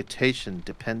reputation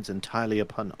depends entirely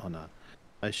upon honor.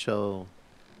 I shall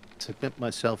submit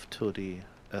myself to the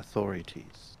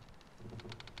authorities.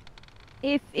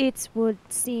 If it would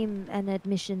seem an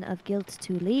admission of guilt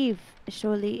to leave,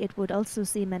 surely it would also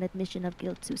seem an admission of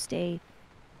guilt to stay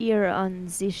here on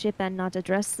the ship and not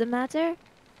address the matter.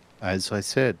 As I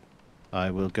said,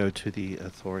 I will go to the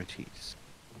authorities.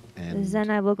 And Then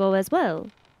I will go as well.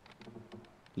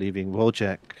 leaving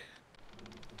Wojack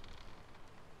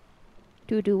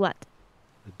To do what?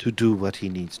 to do what he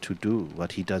needs to do,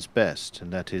 what he does best,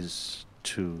 and that is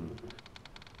to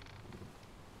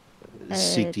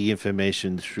seek the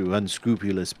information through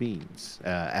unscrupulous means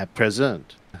at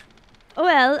present.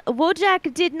 Well,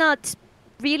 Wojack did not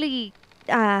really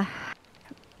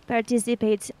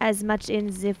participate as much in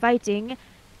the fighting,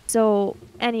 so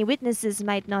any witnesses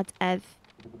might not have.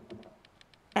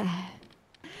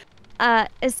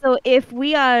 So if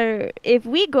we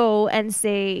go and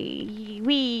say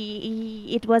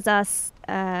it was us,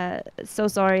 so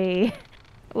sorry,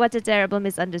 what a terrible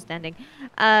misunderstanding.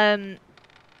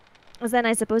 Then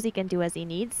I suppose he can do as he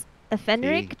needs.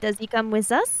 Fenric, does he come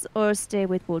with us or stay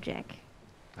with Wojack?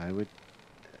 I would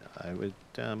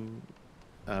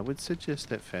suggest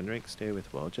that Fenric stay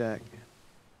with Wojack.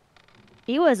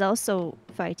 He was also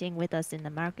fighting with us in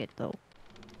the market, though.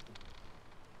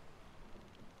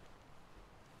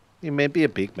 He may be a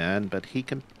big man, but he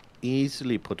can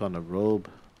easily put on a robe.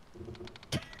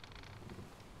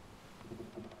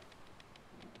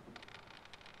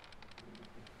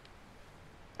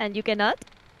 And you cannot?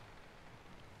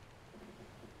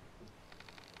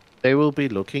 They will be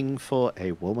looking for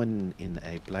a woman in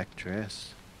a black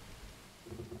dress.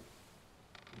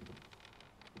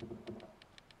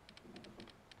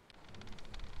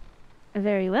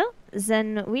 Very well.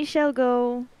 Then we shall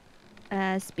go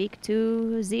speak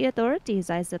to the authorities,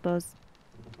 I suppose.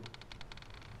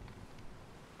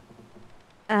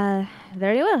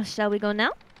 Very well. Shall we go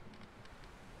now?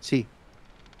 See,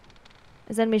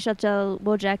 Then we shall tell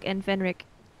Wojack and Fenric.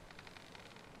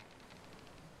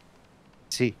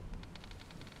 see.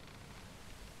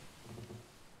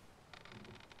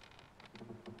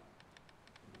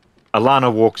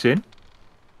 Alana walks in,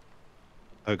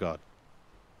 Oh God.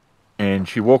 and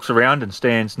she walks around and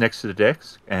stands next to the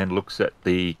desk and looks at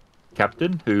the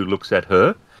captain, who looks at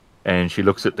her, and she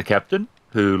looks at the captain,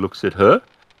 who looks at her,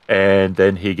 and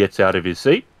then he gets out of his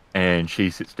seat, and she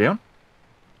sits down,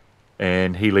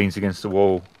 and he leans against the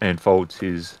wall and folds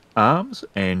his arms,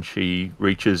 and she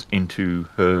reaches into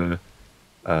her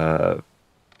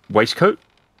waistcoat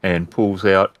and pulls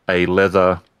out a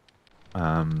leather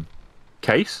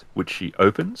case, which she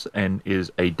opens, and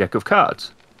is a deck of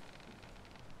cards.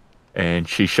 And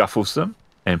she shuffles them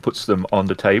and puts them on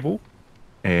the table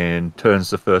and turns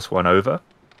the first one over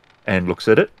and looks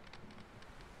at it.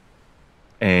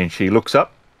 And she looks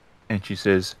up and she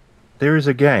says, "There is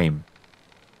a game.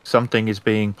 Something is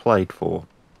being played for.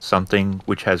 Something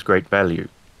which has great value."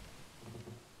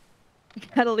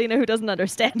 Catalina, who doesn't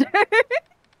understand her.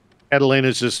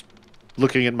 Catalina's just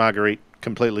looking at Marguerite,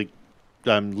 completely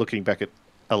looking back at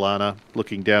Alana,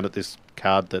 looking down at this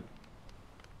card that...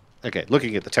 Okay,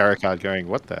 looking at the tarot card going,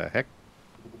 what the heck?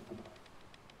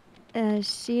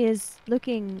 She is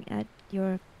looking at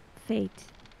your fate.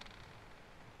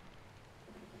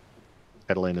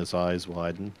 Catalina's eyes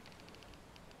widen.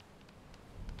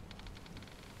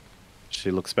 She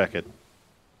looks back at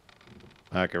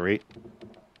Marguerite.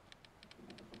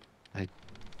 I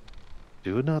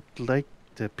do not like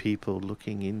the people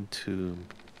looking into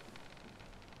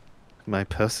my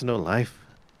personal life.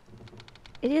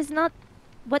 It is not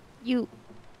what you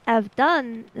have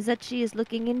done that she is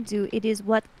looking into. It is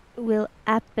what will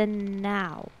happen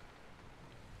now.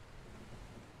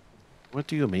 What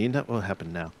do you mean that will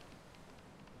happen now?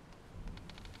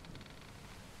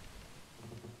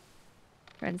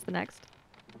 Friends, the next.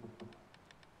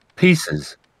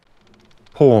 Pieces,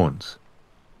 pawns,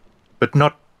 but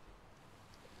not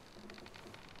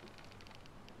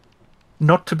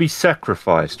to be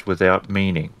sacrificed without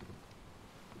meaning.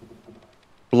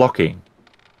 Blocking,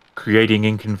 creating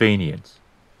inconvenience.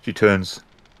 She turns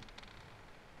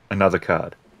another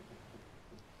card.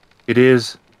 It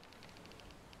is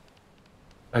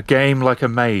a game like a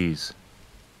maze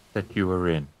that you are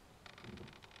in,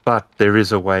 but there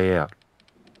is a way out.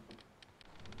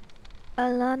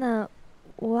 Alana,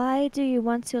 why do you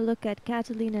want to look at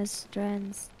Catalina's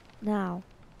strands now?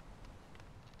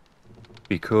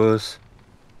 Because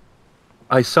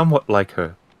I somewhat like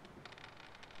her.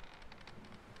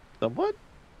 Somewhat?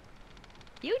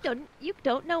 You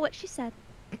don't know what she said.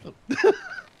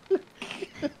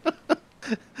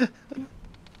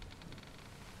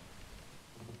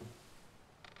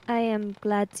 I am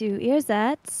glad to hear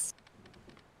that.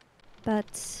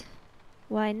 But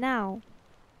why now?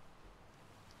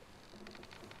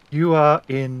 You are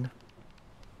in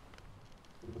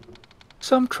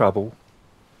some trouble.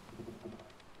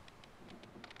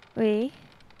 We?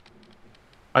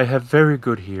 I have very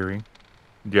good hearing.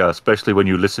 Yeah, especially when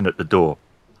you listen at the door.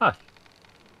 Hush.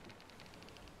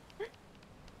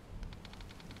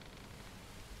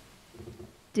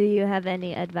 Do you have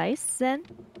any advice then?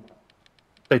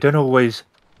 They don't always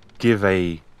give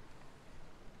a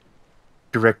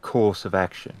direct course of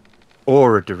action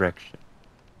or a direction.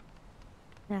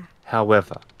 Ah.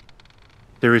 However,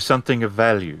 there is something of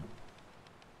value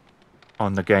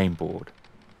on the game board.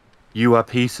 You are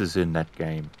pieces in that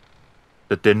game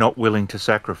that they're not willing to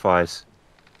sacrifice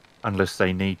unless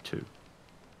they need to.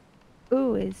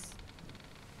 Who is?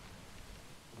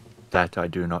 That I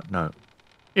do not know.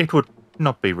 It would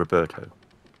not be Roberto.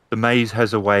 The maze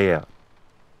has a way out.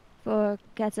 For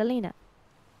Catalina?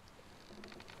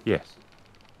 Yes.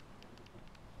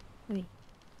 Oui.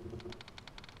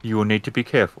 You will need to be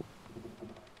careful.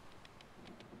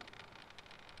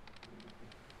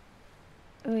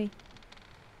 Oui.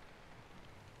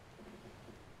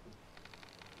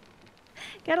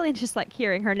 Catalina's just like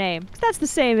hearing her name, 'cause that's the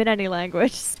same in any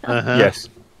language. So. Yes.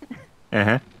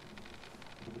 Uh-huh.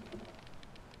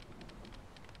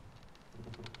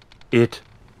 It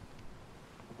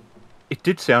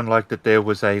did sound like that there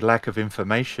was a lack of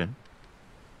information.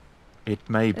 It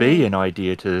may be an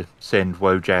idea to send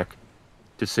Wojack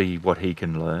to see what he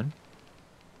can learn.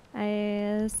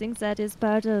 I think that is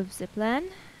part of the plan.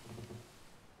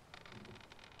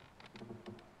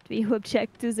 Do you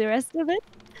object to the rest of it?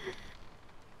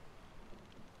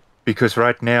 Because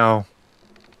right now,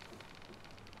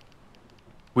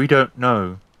 we don't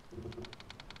know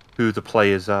who the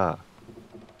players are.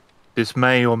 This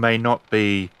may or may not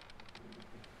be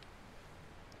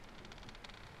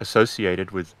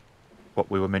associated with what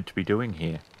we were meant to be doing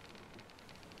here.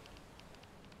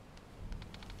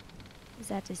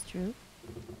 That is true.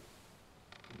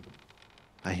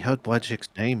 I heard Wojack's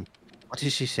name. What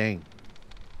is she saying?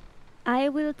 I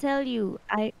will tell you.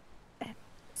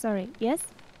 Sorry, yes?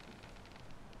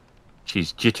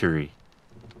 She's jittery.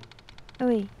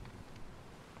 Oui.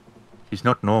 She's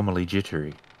not normally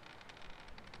jittery.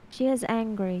 She is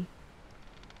angry.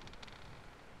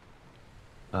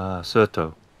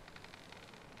 Certo.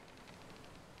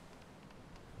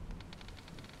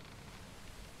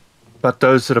 But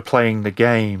those that are playing the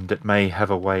game that may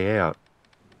have a way out,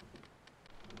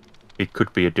 it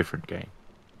could be a different game.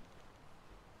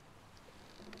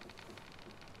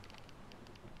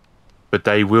 But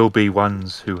they will be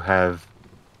ones who have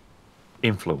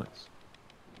influence.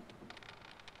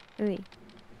 Oui.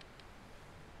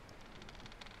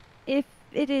 If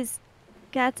it is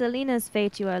Catalina's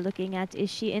fate you are looking at, is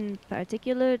she in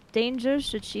particular danger?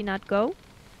 Should she not go?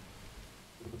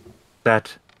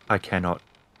 That I cannot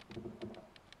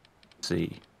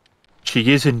see.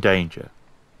 She is in danger,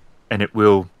 and it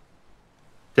will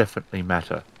definitely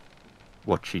matter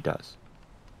what she does.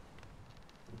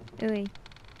 Oui.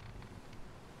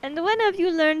 And when have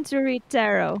you learned to read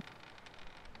tarot?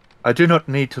 I do not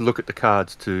need to look at the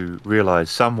cards to realize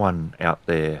someone out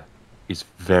there is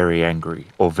very angry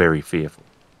or very fearful.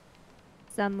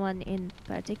 Someone in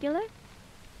particular?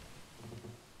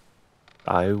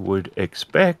 I would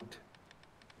expect,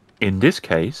 in this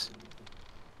case,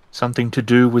 something to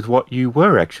do with what you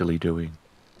were actually doing.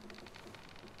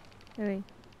 Oui.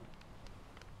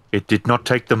 It did not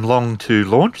take them long to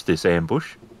launch this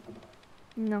ambush.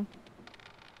 No.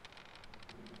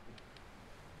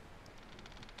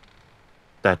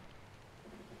 That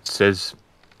says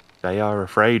they are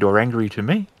afraid or angry to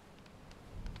me.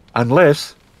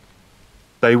 Unless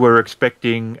they were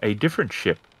expecting a different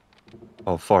ship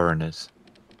of foreigners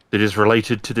that is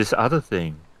related to this other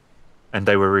thing and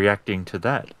they were reacting to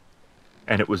that.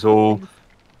 And it was all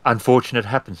unfortunate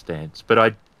happenstance, but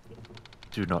I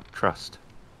do not trust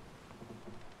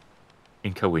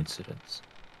in coincidence.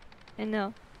 I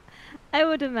know. I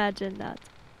would imagine that.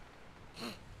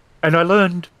 And I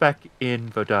learned back in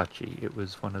Vodachi, it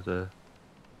was one of the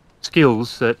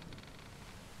skills that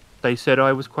they said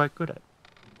I was quite good at.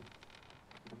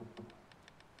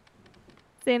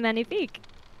 C'est magnifique.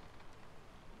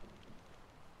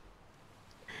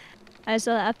 I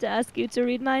shall have to ask you to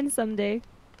read mine someday.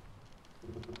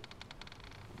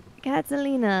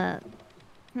 Catalina.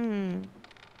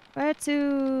 Where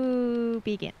to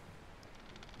begin?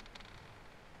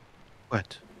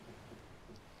 What?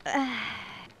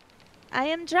 I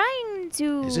am trying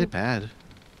to... Is it bad?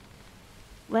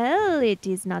 Well, it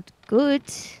is not good.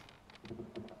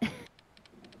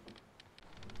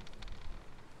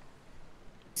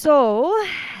 So,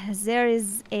 there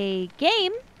is a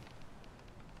game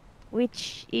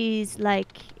which is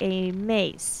like a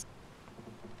maze.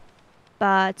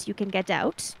 But you can get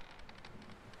out.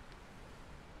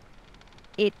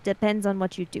 It depends on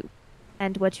what you do.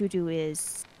 And what you do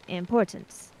is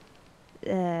important.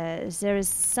 There is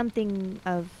something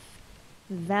of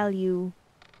value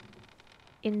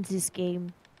in this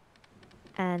game.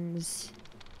 And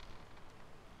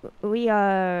we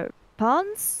are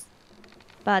pawns,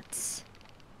 but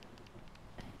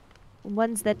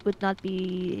ones that would not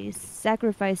be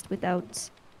sacrificed without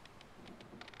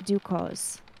due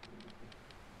cause.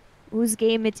 Whose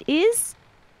game it is,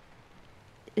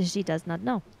 she does not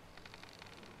know.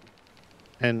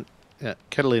 And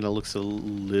Catalina looks a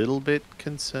little bit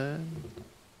concerned.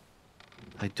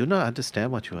 I do not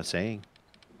understand what you are saying.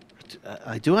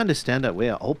 I do understand that we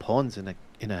are all pawns in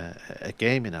a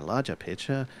game in a larger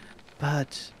picture,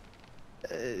 but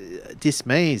this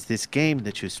maze, this game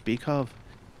that you speak of,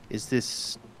 is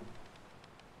this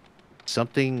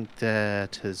something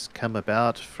that has come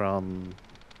about from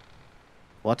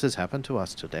what has happened to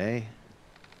us today?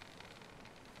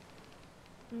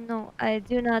 No, I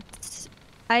do not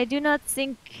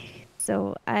think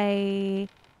so. I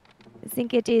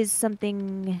think it is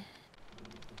something...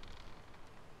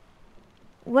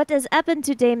 What has happened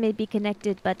today may be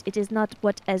connected, but it is not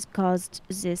what has caused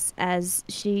this. As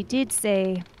she did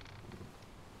say,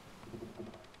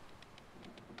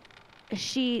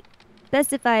 she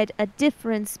specified a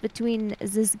difference between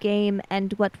this game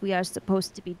and what we are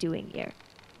supposed to be doing here.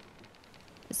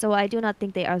 So I do not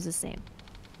think they are the same.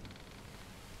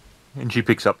 And she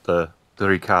picks up the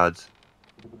 3 cards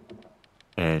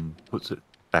and puts it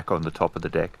back on the top of the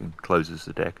deck and closes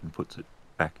the deck and puts it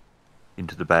back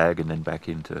into the bag and then back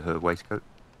into her waistcoat.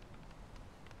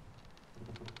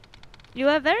 You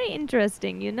are very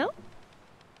interesting, you know?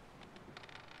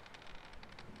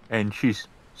 And she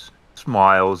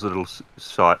smiles a little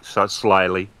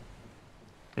slyly.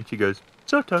 And she goes,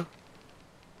 Soto.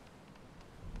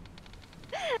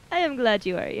 I am glad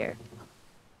you are here.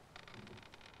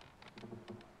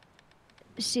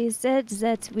 She said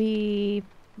that we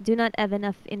do not have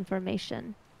enough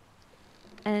information.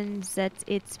 And that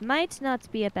it might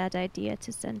not be a bad idea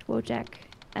to send Wojack,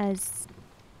 as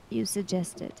you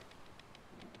suggested.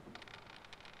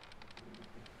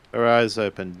 Her eyes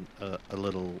open a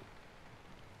little,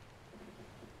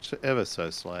 ever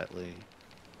so slightly.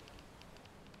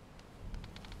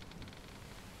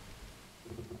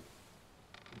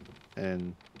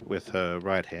 And with her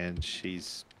right hand, she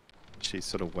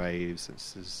sort of waves and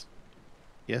says,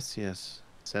 "Yes, yes,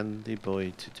 send the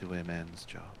boy to do a man's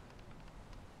job."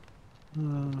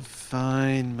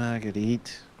 Fine,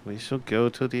 Marguerite. We shall go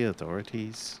to the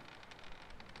authorities.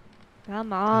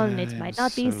 Come on, it might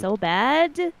not be so- so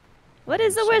bad. What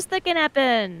is the worst that can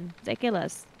happen? They kill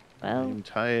us. Well, I'm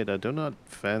tired. I do not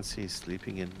fancy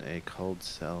sleeping in a cold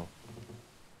cell.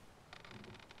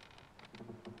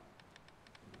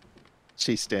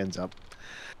 She stands up.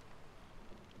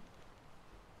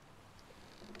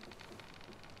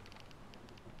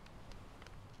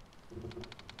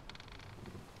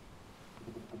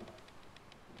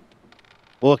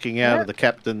 Walking out of the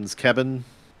captain's cabin,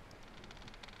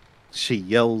 she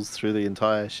yells through the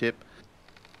entire ship.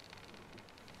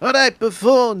 "All right,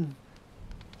 buffoon!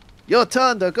 Your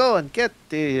turn to go and get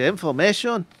the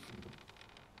information."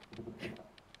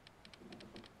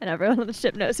 and everyone on the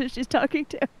ship knows who she's talking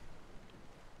to.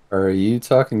 Are you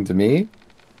talking to me?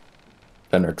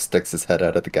 Fenric sticks his head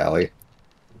out of the galley.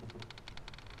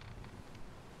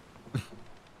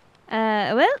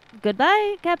 Well,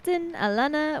 goodbye, Captain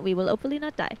Alana. We will hopefully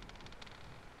not die.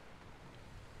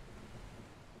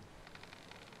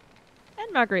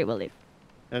 And Marguerite will leave.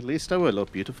 At least I will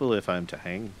look beautiful if I'm to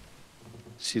hang.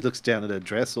 She looks down at her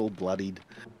dress all bloodied.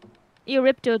 You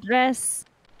ripped your dress.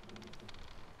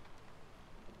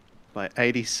 My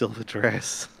 80 silver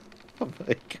dress. Oh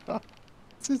my god.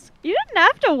 You didn't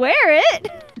have to wear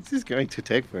it. This is going to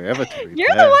take forever to repair.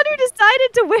 You're the one who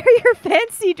decided to wear your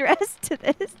fancy dress to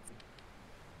this. This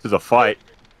is a fight.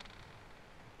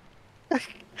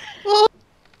 Oh.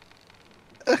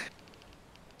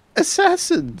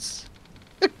 Assassins.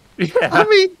 Yeah. I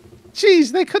mean,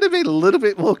 geez, they could have been a little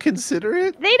bit more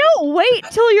considerate. They don't wait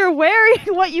till you're wearing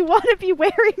what you want to be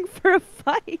wearing for a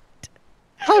fight.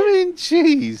 I mean,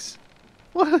 geez.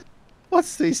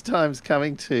 What's these times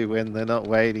coming to when they're not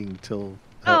waiting till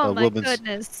Oh a my woman's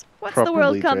goodness. What's the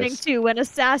world properly coming dressed? to when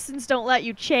assassins don't let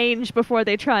you change before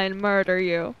they try and murder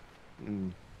you?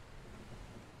 Mm.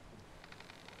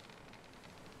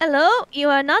 Hello? You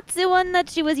are not the one that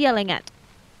she was yelling at.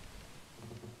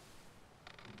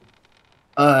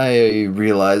 I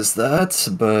realize that,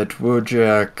 but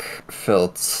Wojack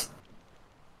felt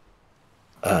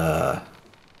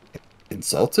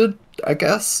insulted, I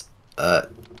guess.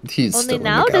 He's Only still in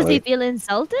now the does he galley. feel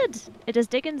insulted? It has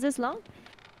taken this long.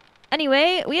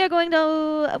 Anyway, we are going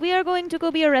to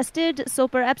go be arrested, so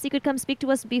perhaps he could come speak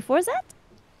to us before that?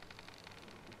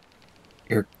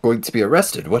 You're going to be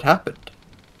arrested. What happened?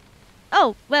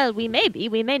 Oh, well, we may be,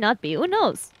 we may not be, who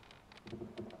knows?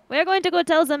 We're going to go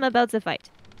tell them about the fight,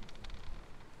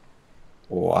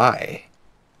 Why?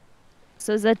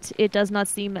 so that it does not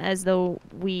seem as though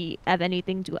we have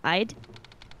anything to hide.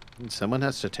 Someone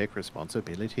has to take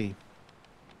responsibility.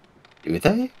 Do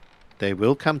they? They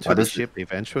will come to What the is it? ship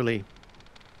eventually.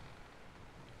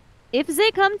 If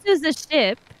they come to the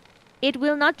ship, it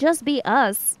will not just be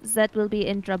us that will be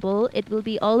in trouble, it will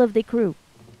be all of the crew.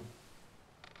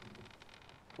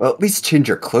 Well, at least change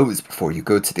your clothes before you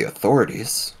go to the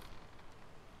authorities.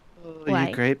 Oh, Why?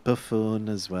 you great buffoon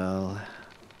as well.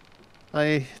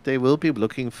 They will be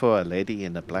looking for a lady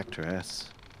in a black dress.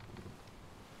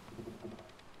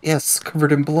 Yes,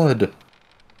 covered in blood.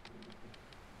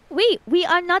 We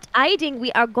are not hiding,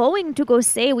 we are going to go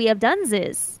say we have done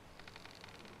this.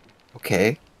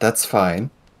 Okay, that's fine.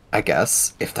 I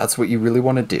guess, if that's what you really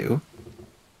want to do.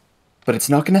 But it's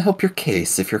not going to help your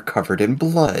case if you're covered in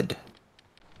blood.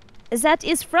 That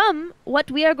is from what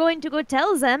we are going to go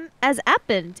tell them has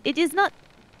happened. It is not...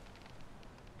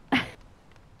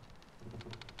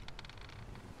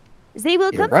 They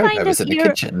will You're come right, find I was us in the here...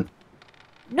 kitchen.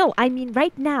 No, I mean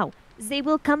right now. They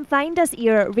will come find us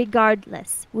here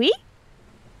regardless. We?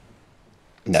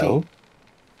 No.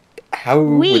 How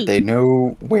We. would they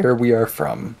know where we are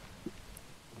from?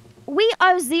 We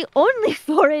are the only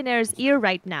foreigners here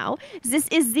right now. This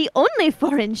is the only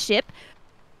foreign ship.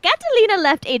 Catalina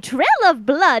left a trail of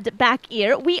blood back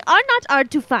here. We are not hard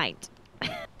to find.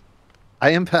 I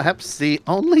am perhaps the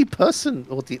only person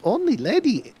or the only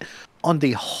lady on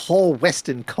the whole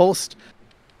western coast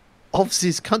of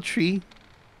this country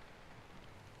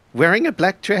wearing a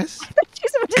black dress.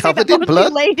 She's about to say Covered the in only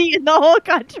blood? lady in the whole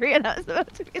country, and I was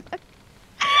about to be like,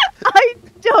 I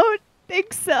don't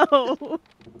think so.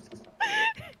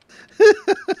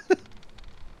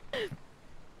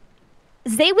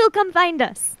 They will come find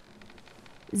us.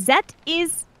 That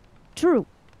is true.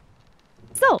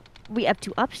 So, we have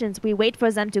two options. We wait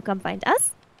for them to come find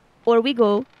us, or we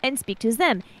go and speak to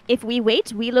them. If we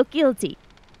wait, we look guilty.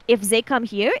 If they come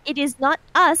here, it is not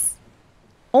us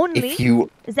only If you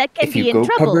that can if be you in go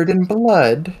trouble. covered in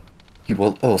blood, you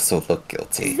will also look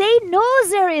guilty. They know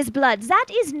there is blood. That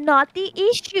is not the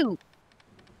issue.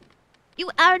 You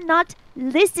are not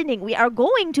listening. We are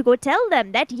going to go tell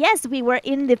them that yes, we were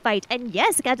in the fight, and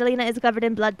yes, Catalina is covered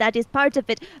in blood. That is part of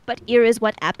it. But here is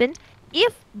what happened.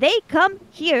 If they come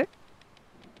here,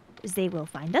 they will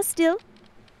find us still.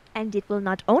 And it will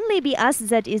not only be us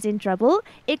that is in trouble,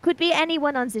 it could be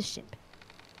anyone on this ship.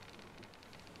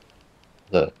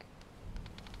 Look,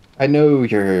 I know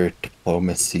your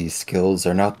diplomacy skills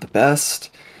are not the best,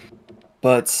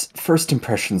 but first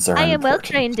impressions are I am well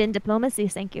important. trained in diplomacy,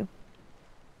 thank you.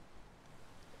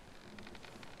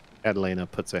 Catalina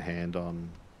puts her hand on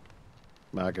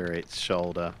Marguerite's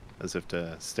shoulder as if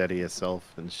to steady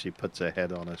herself, and she puts her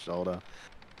head on her shoulder.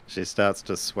 She starts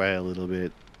to sway a little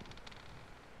bit.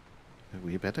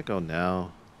 We better go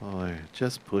now. Or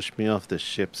just push me off the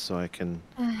ship so I can...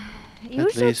 You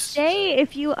At should least- stay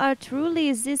if you are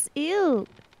truly this ill.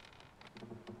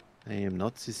 I am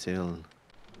not this ill.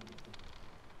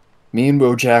 Me and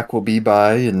Wojack will be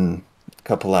by in a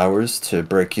couple hours to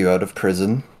break you out of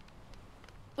prison.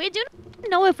 We do not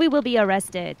know if we will be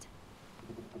arrested.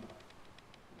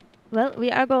 Well,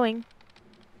 we are going.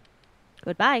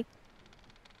 Goodbye.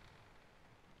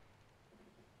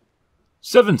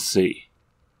 7th Sea,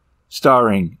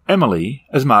 starring Emily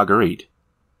as Marguerite,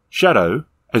 Shadow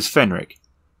as Fenric,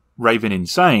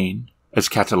 RavenInsane as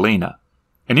Catalina,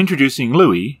 and introducing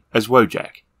Louis as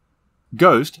Wojack.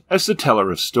 Ghost as the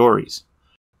teller of stories.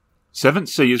 Seventh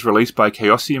Sea is released by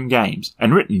Chaosium Games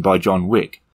and written by John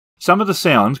Wick. Some of the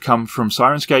sounds come from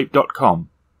Sirenscape.com.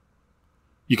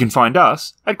 You can find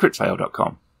us at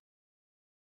critfail.com.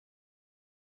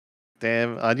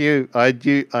 Damn, I knew. I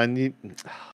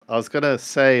was gonna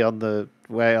say on the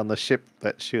way on the ship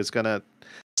that she was gonna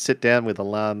sit down with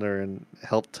Alana and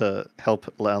help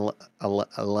Alana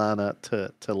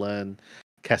to learn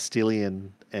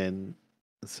Castilian, and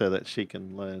so that she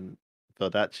can learn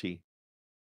Verdachi.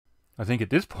 I think at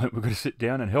this point we're going to sit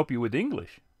down and help you with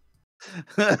English.